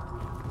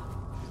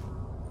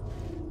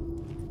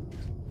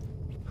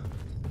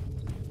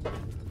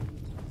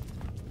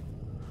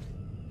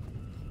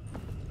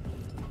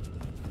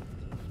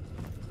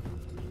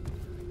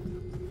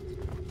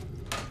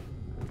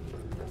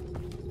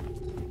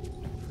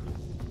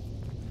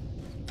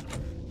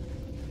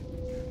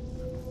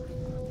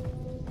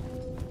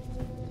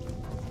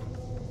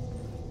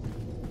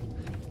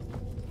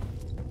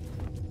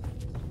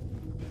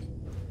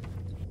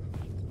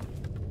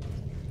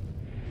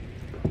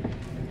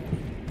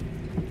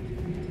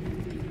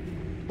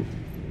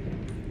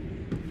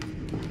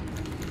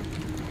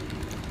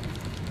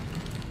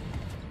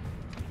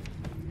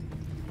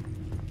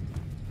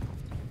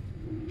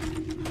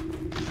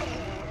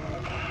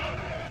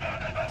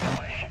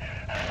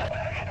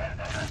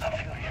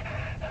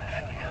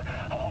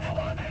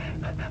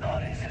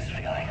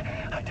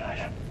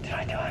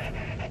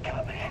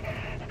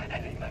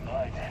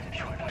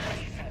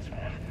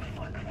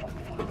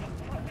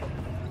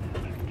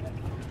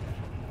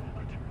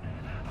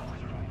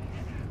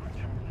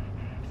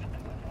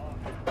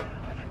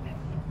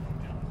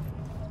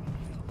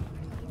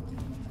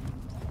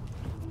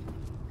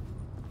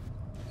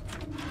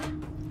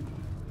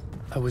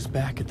 I was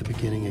back at the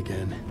beginning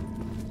again.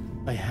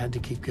 I had to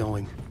keep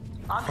going.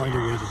 Find a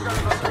way to the main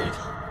site.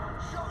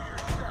 Show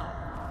yourself!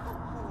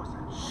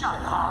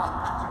 Shut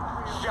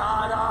up!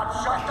 Shut up!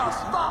 Shut the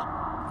fuck!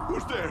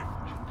 Who's there?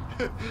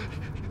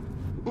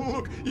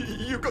 Look,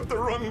 you got the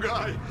wrong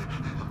guy.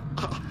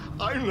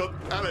 I'm not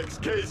Alex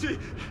Casey.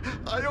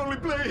 I only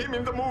play him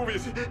in the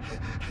movies.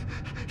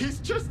 He's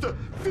just a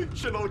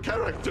fictional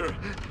character.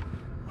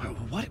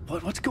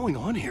 What's going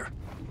on here?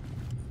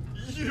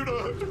 You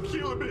don't have to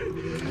kill me.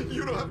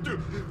 You don't have to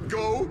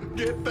go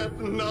get that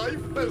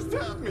knife and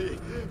stab me.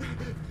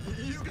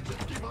 You can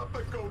just give up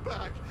and go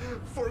back.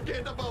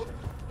 Forget about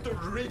the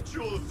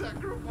ritual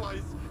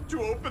sacrifice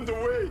to open the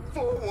way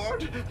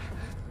forward.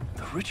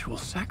 The ritual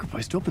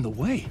sacrifice to open the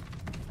way?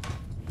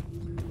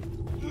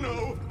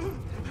 No.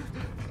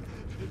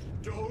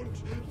 Don't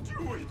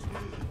do it.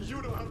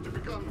 You don't have to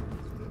become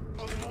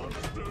a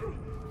monster.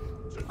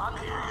 I'm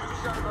here, you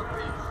son of a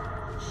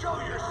bitch. Show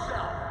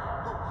yourself.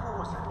 Who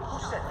was it? Who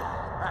said that?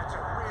 That's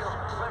a real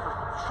clever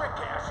trick,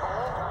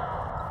 asshole.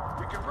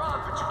 You can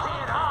run, but you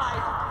can't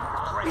hide.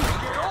 Great,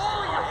 get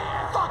all you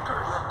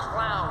fuckers. You're a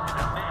clown in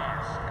a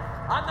mask.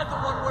 I'm not the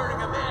one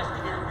wearing a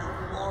mask here, you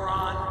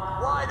moron.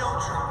 Why don't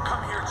you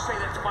come here and say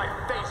that to my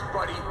face,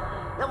 buddy?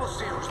 Then we'll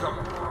see who's the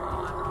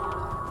moron.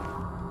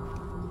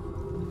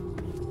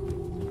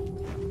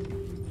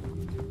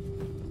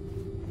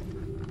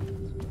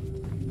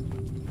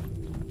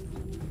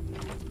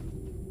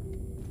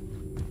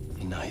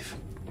 Knife.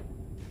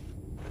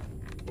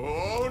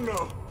 Oh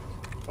no!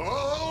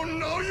 Oh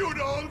no, you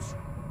don't!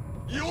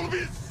 You'll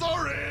be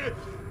sorry!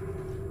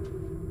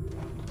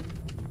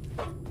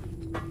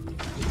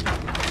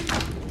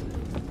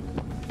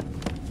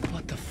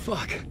 What the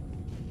fuck?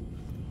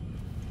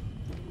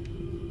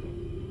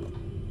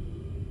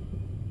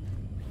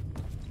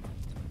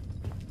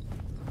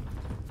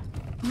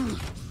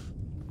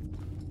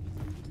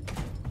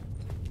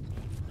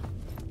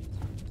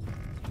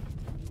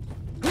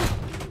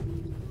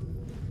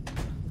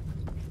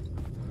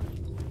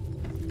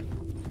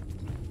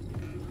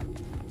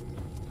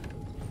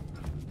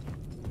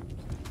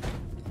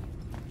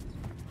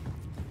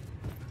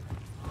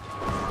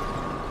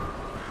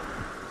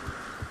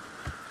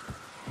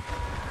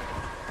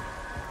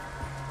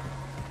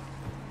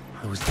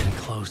 I was getting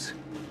close.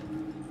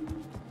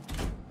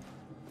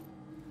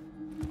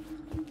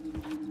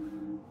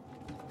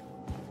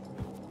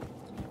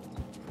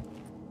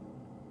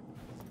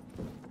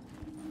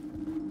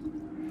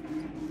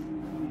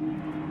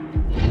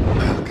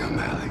 Welcome,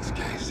 Alex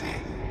Casey.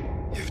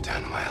 You've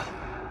done well.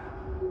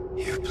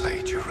 You've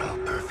played your role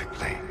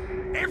perfectly.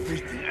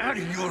 Everything out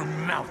of your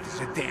mouth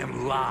is a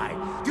damn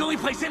lie. The only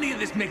place any of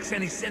this makes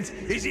any sense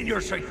is in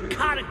your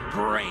psychotic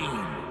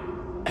brain.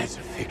 As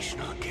a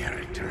fictional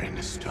character in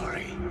a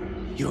story,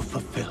 you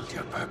fulfilled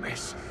your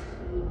purpose.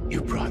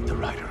 You brought the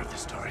writer of the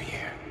story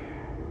here.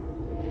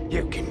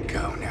 You can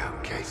go now,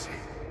 Casey.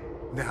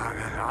 No,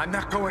 I'm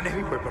not going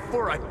anywhere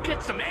before I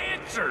get some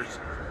answers.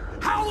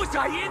 How was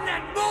I in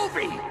that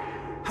movie?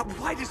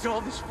 Why does all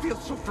this feel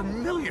so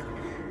familiar?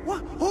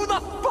 What? Who the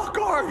fuck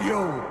are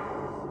you?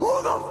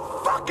 Who the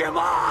fuck am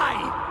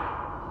I?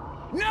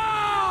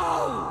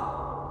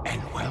 No!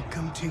 And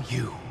welcome to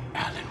you,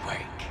 Alan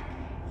Wake.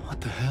 What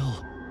the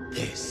hell?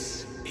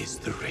 This is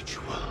the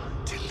ritual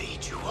to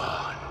lead you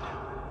on.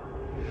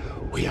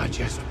 We are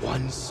just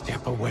one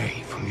step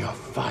away from your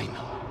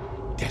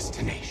final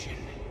destination,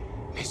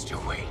 Mr.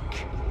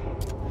 Wake.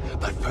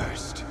 But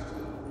first,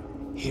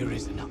 here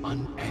is an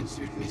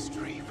unanswered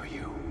mystery for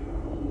you.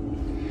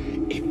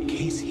 If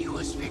Casey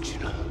was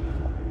fictional,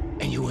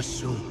 and you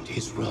assumed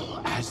his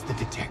role as the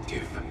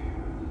detective,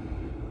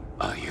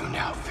 are you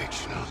now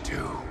fictional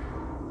too?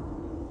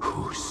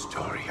 Whose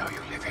story are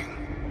you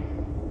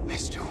living,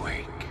 Mr.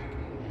 Wake?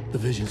 The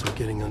visions were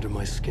getting under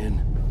my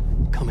skin,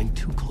 coming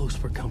too close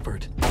for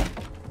comfort.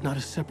 Not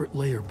a separate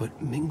layer,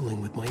 but mingling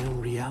with my own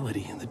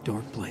reality in the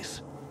dark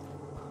place.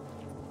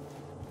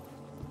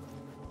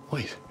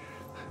 Wait.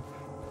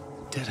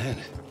 Dead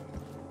end.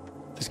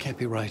 This can't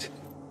be right.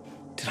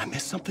 Did I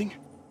miss something?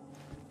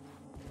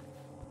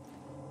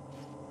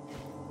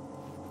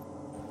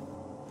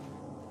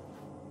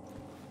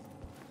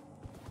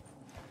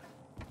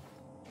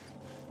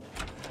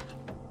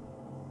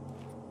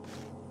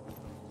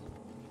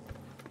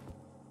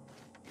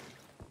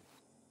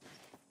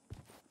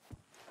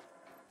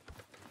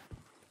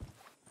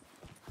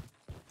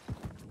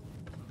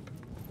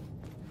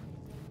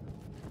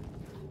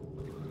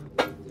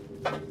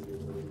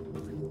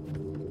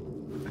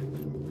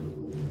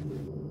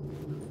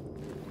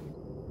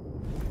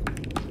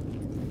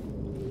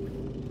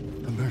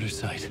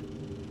 Site.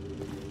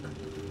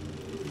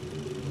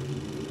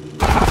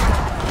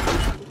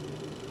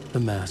 The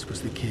mask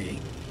was the key.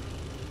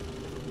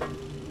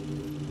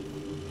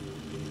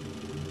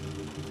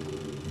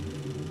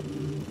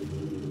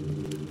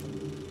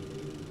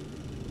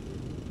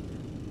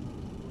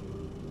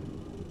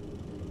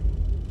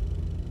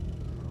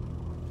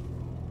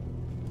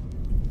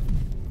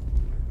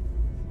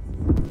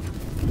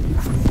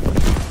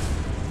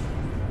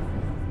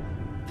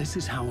 This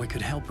is how I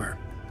could help her.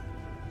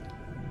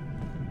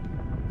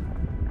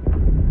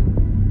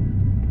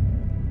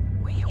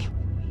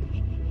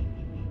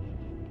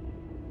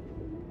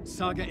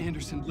 Saga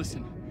Anderson,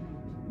 listen.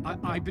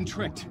 I've been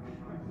tricked.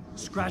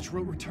 Scratch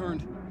wrote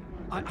returned.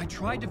 I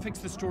tried to fix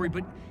the story,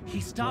 but he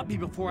stopped me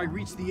before I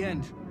reached the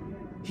end.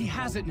 He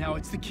has it now.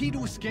 It's the key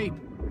to escape.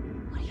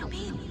 What do you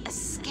mean,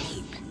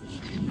 escape?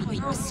 Oh,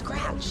 you're a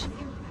Scratch.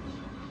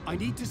 I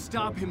need to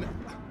stop him.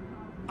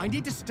 I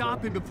need to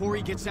stop him before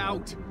he gets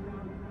out.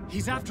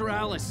 He's after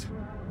Alice.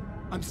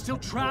 I'm still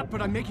trapped,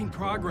 but I'm making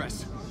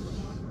progress.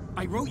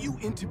 I wrote you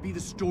in to be the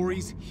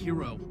story's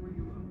hero.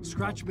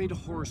 Scratch made a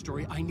horror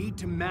story. I need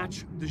to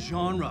match the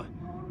genre.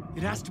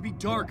 It has to be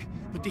dark,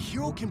 but the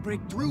hero can break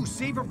through,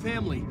 save her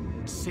family,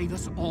 save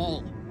us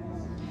all.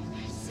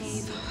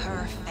 Save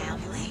her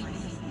family?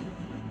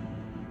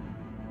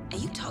 Are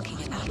you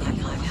talking about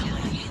my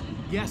family?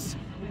 Yes.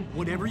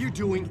 Whatever you're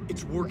doing,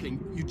 it's working.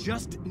 You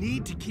just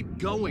need to keep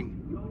going.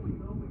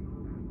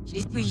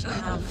 Did you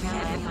have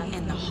family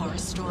in the horror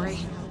story?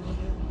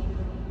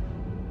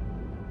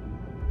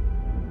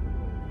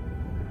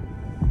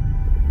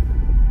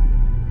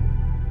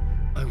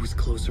 I was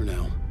closer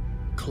now.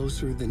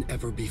 Closer than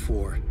ever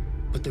before.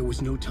 But there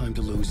was no time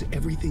to lose.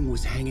 Everything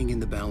was hanging in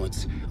the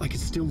balance. I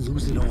could still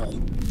lose it all.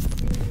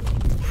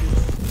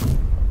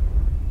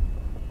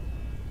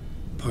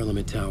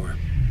 Parliament Tower.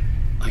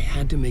 I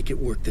had to make it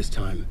work this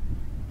time.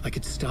 I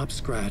could stop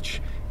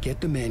Scratch,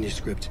 get the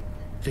manuscript,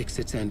 fix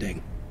its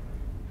ending.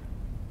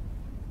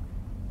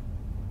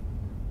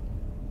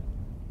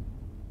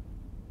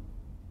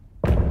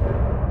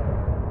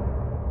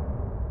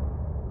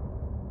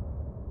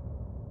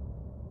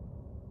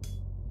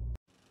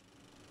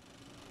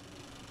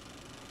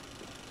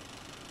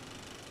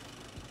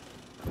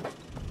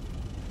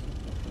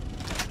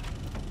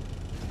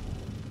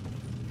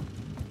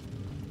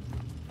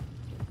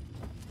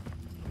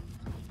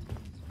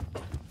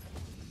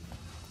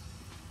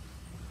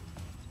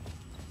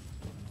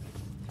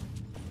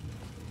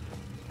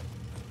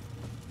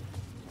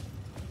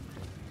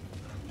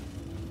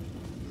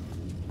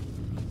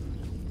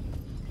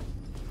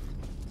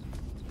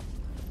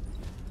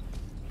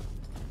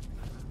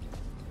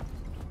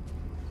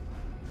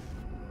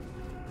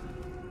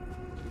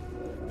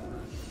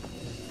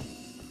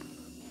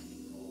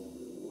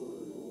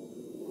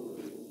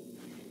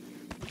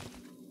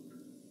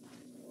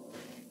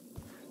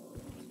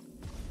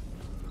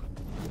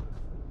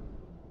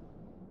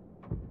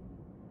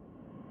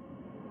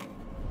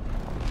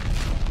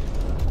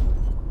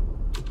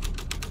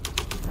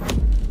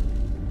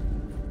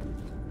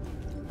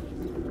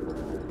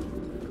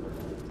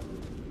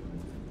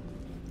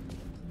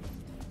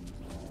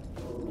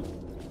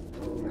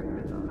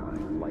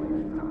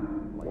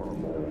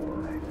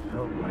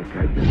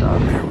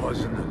 There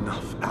wasn't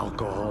enough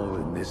alcohol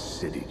in this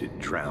city to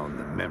drown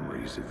the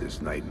memories of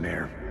this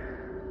nightmare,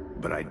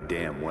 but I'd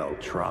damn well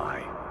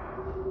try.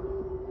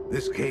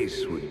 This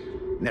case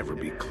would never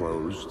be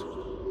closed.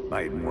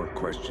 I had more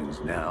questions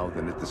now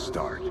than at the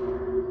start.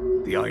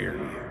 The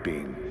irony of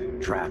being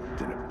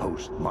trapped in a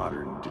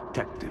postmodern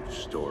detective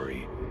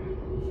story.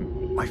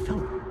 I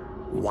felt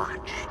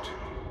watched.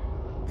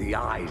 The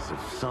eyes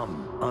of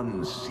some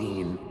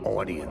unseen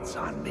audience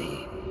on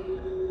me.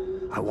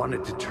 I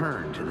wanted to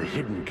turn to the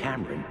hidden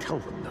camera and tell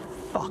them to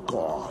fuck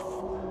off.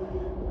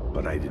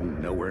 But I didn't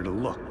know where to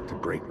look to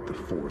break the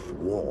fourth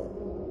wall.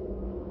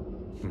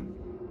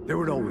 There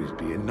would always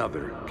be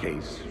another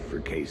case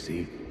for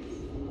Casey.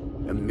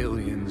 A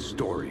million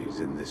stories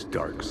in this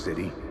dark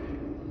city.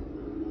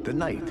 The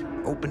night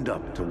opened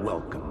up to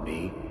welcome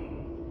me.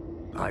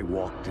 I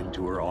walked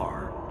into her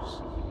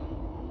arms.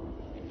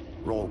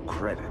 Roll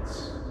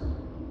credits.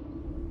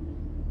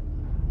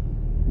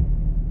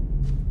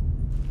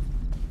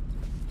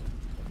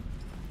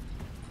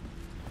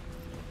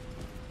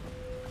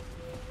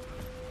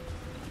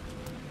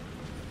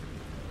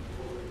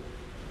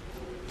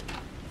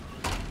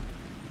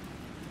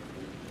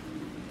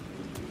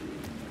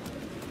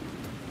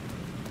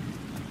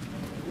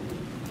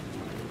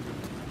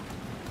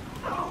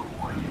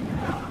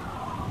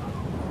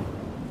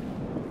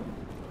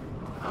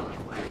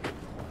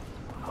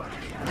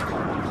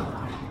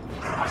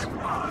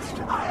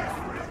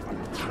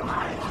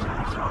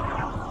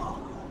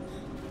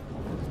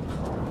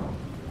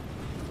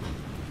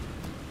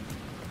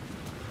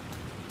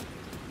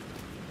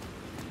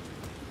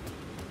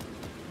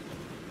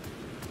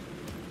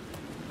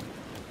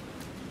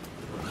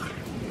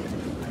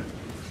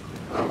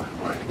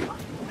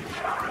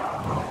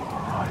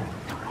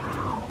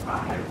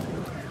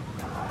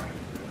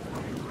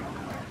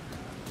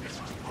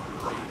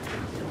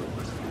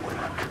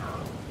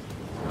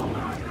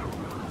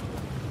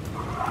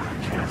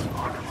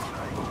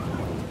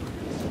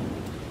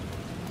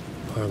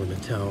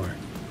 Parliament Tower.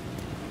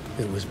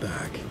 It was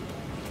back.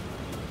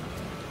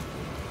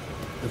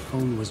 The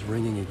phone was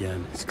ringing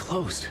again. It's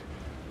closed.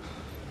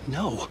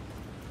 No.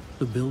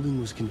 The building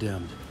was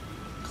condemned.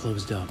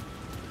 Closed up.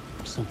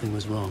 Something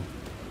was wrong.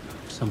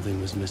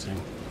 Something was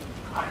missing.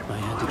 I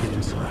had to get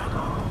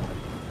inside.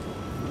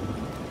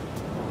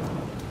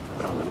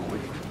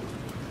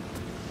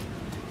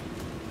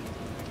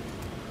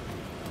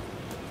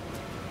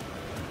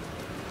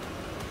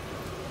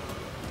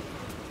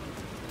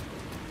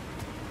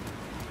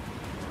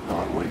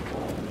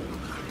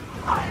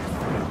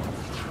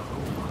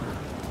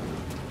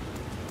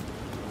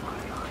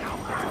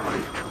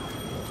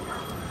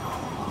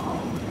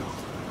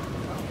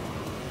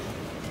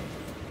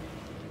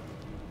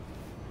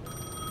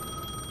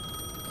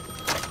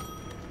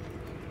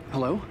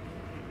 Hello?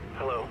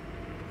 Hello?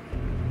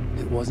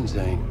 It wasn't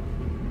Zane.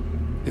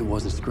 It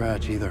wasn't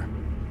Scratch either.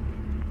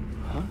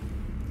 Huh?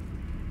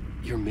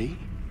 You're me?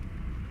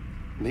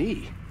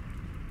 Me?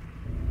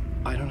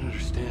 I don't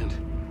understand.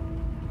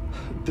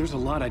 There's a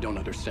lot I don't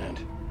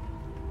understand.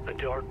 A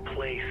dark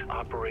place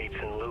operates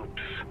in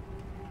loops.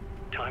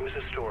 Time is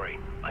a story.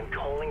 I'm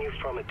calling you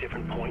from a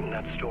different point in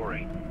that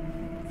story.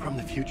 From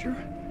the future?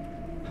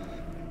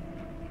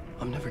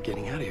 I'm never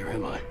getting out of here,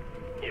 am I?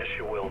 Yes,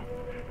 you will.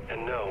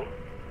 And no,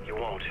 you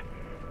won't.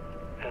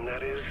 And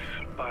that is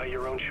by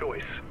your own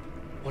choice.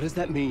 What does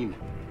that mean?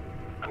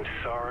 I'm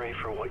sorry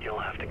for what you'll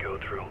have to go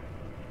through.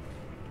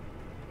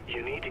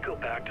 You need to go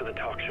back to the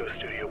talk show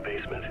studio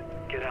basement.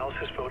 Get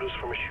Alice's photos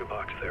from a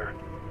shoebox there.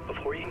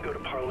 Before you can go to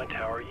Parliament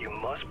Tower, you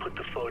must put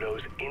the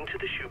photos into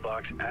the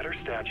shoebox at her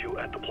statue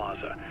at the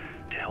plaza.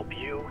 To help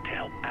you, to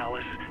help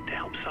Alice, to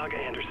help Saga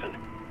Anderson.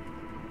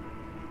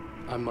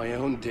 I'm my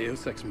own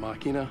Deus Ex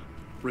Machina?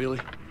 Really?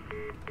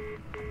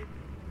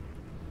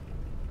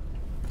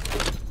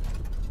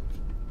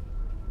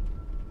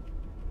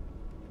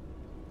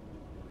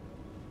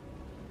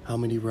 How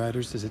many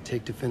writers does it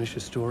take to finish a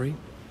story?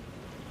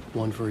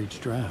 One for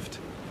each draft.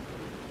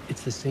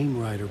 It's the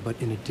same writer,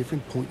 but in a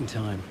different point in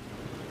time.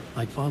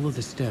 I'd follow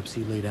the steps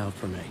he laid out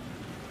for me.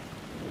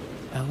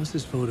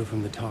 Alice's photo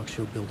from the talk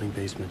show building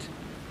basement.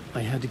 I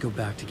had to go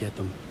back to get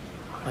them.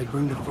 I'd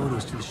bring the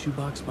photos to the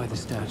shoebox by the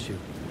statue.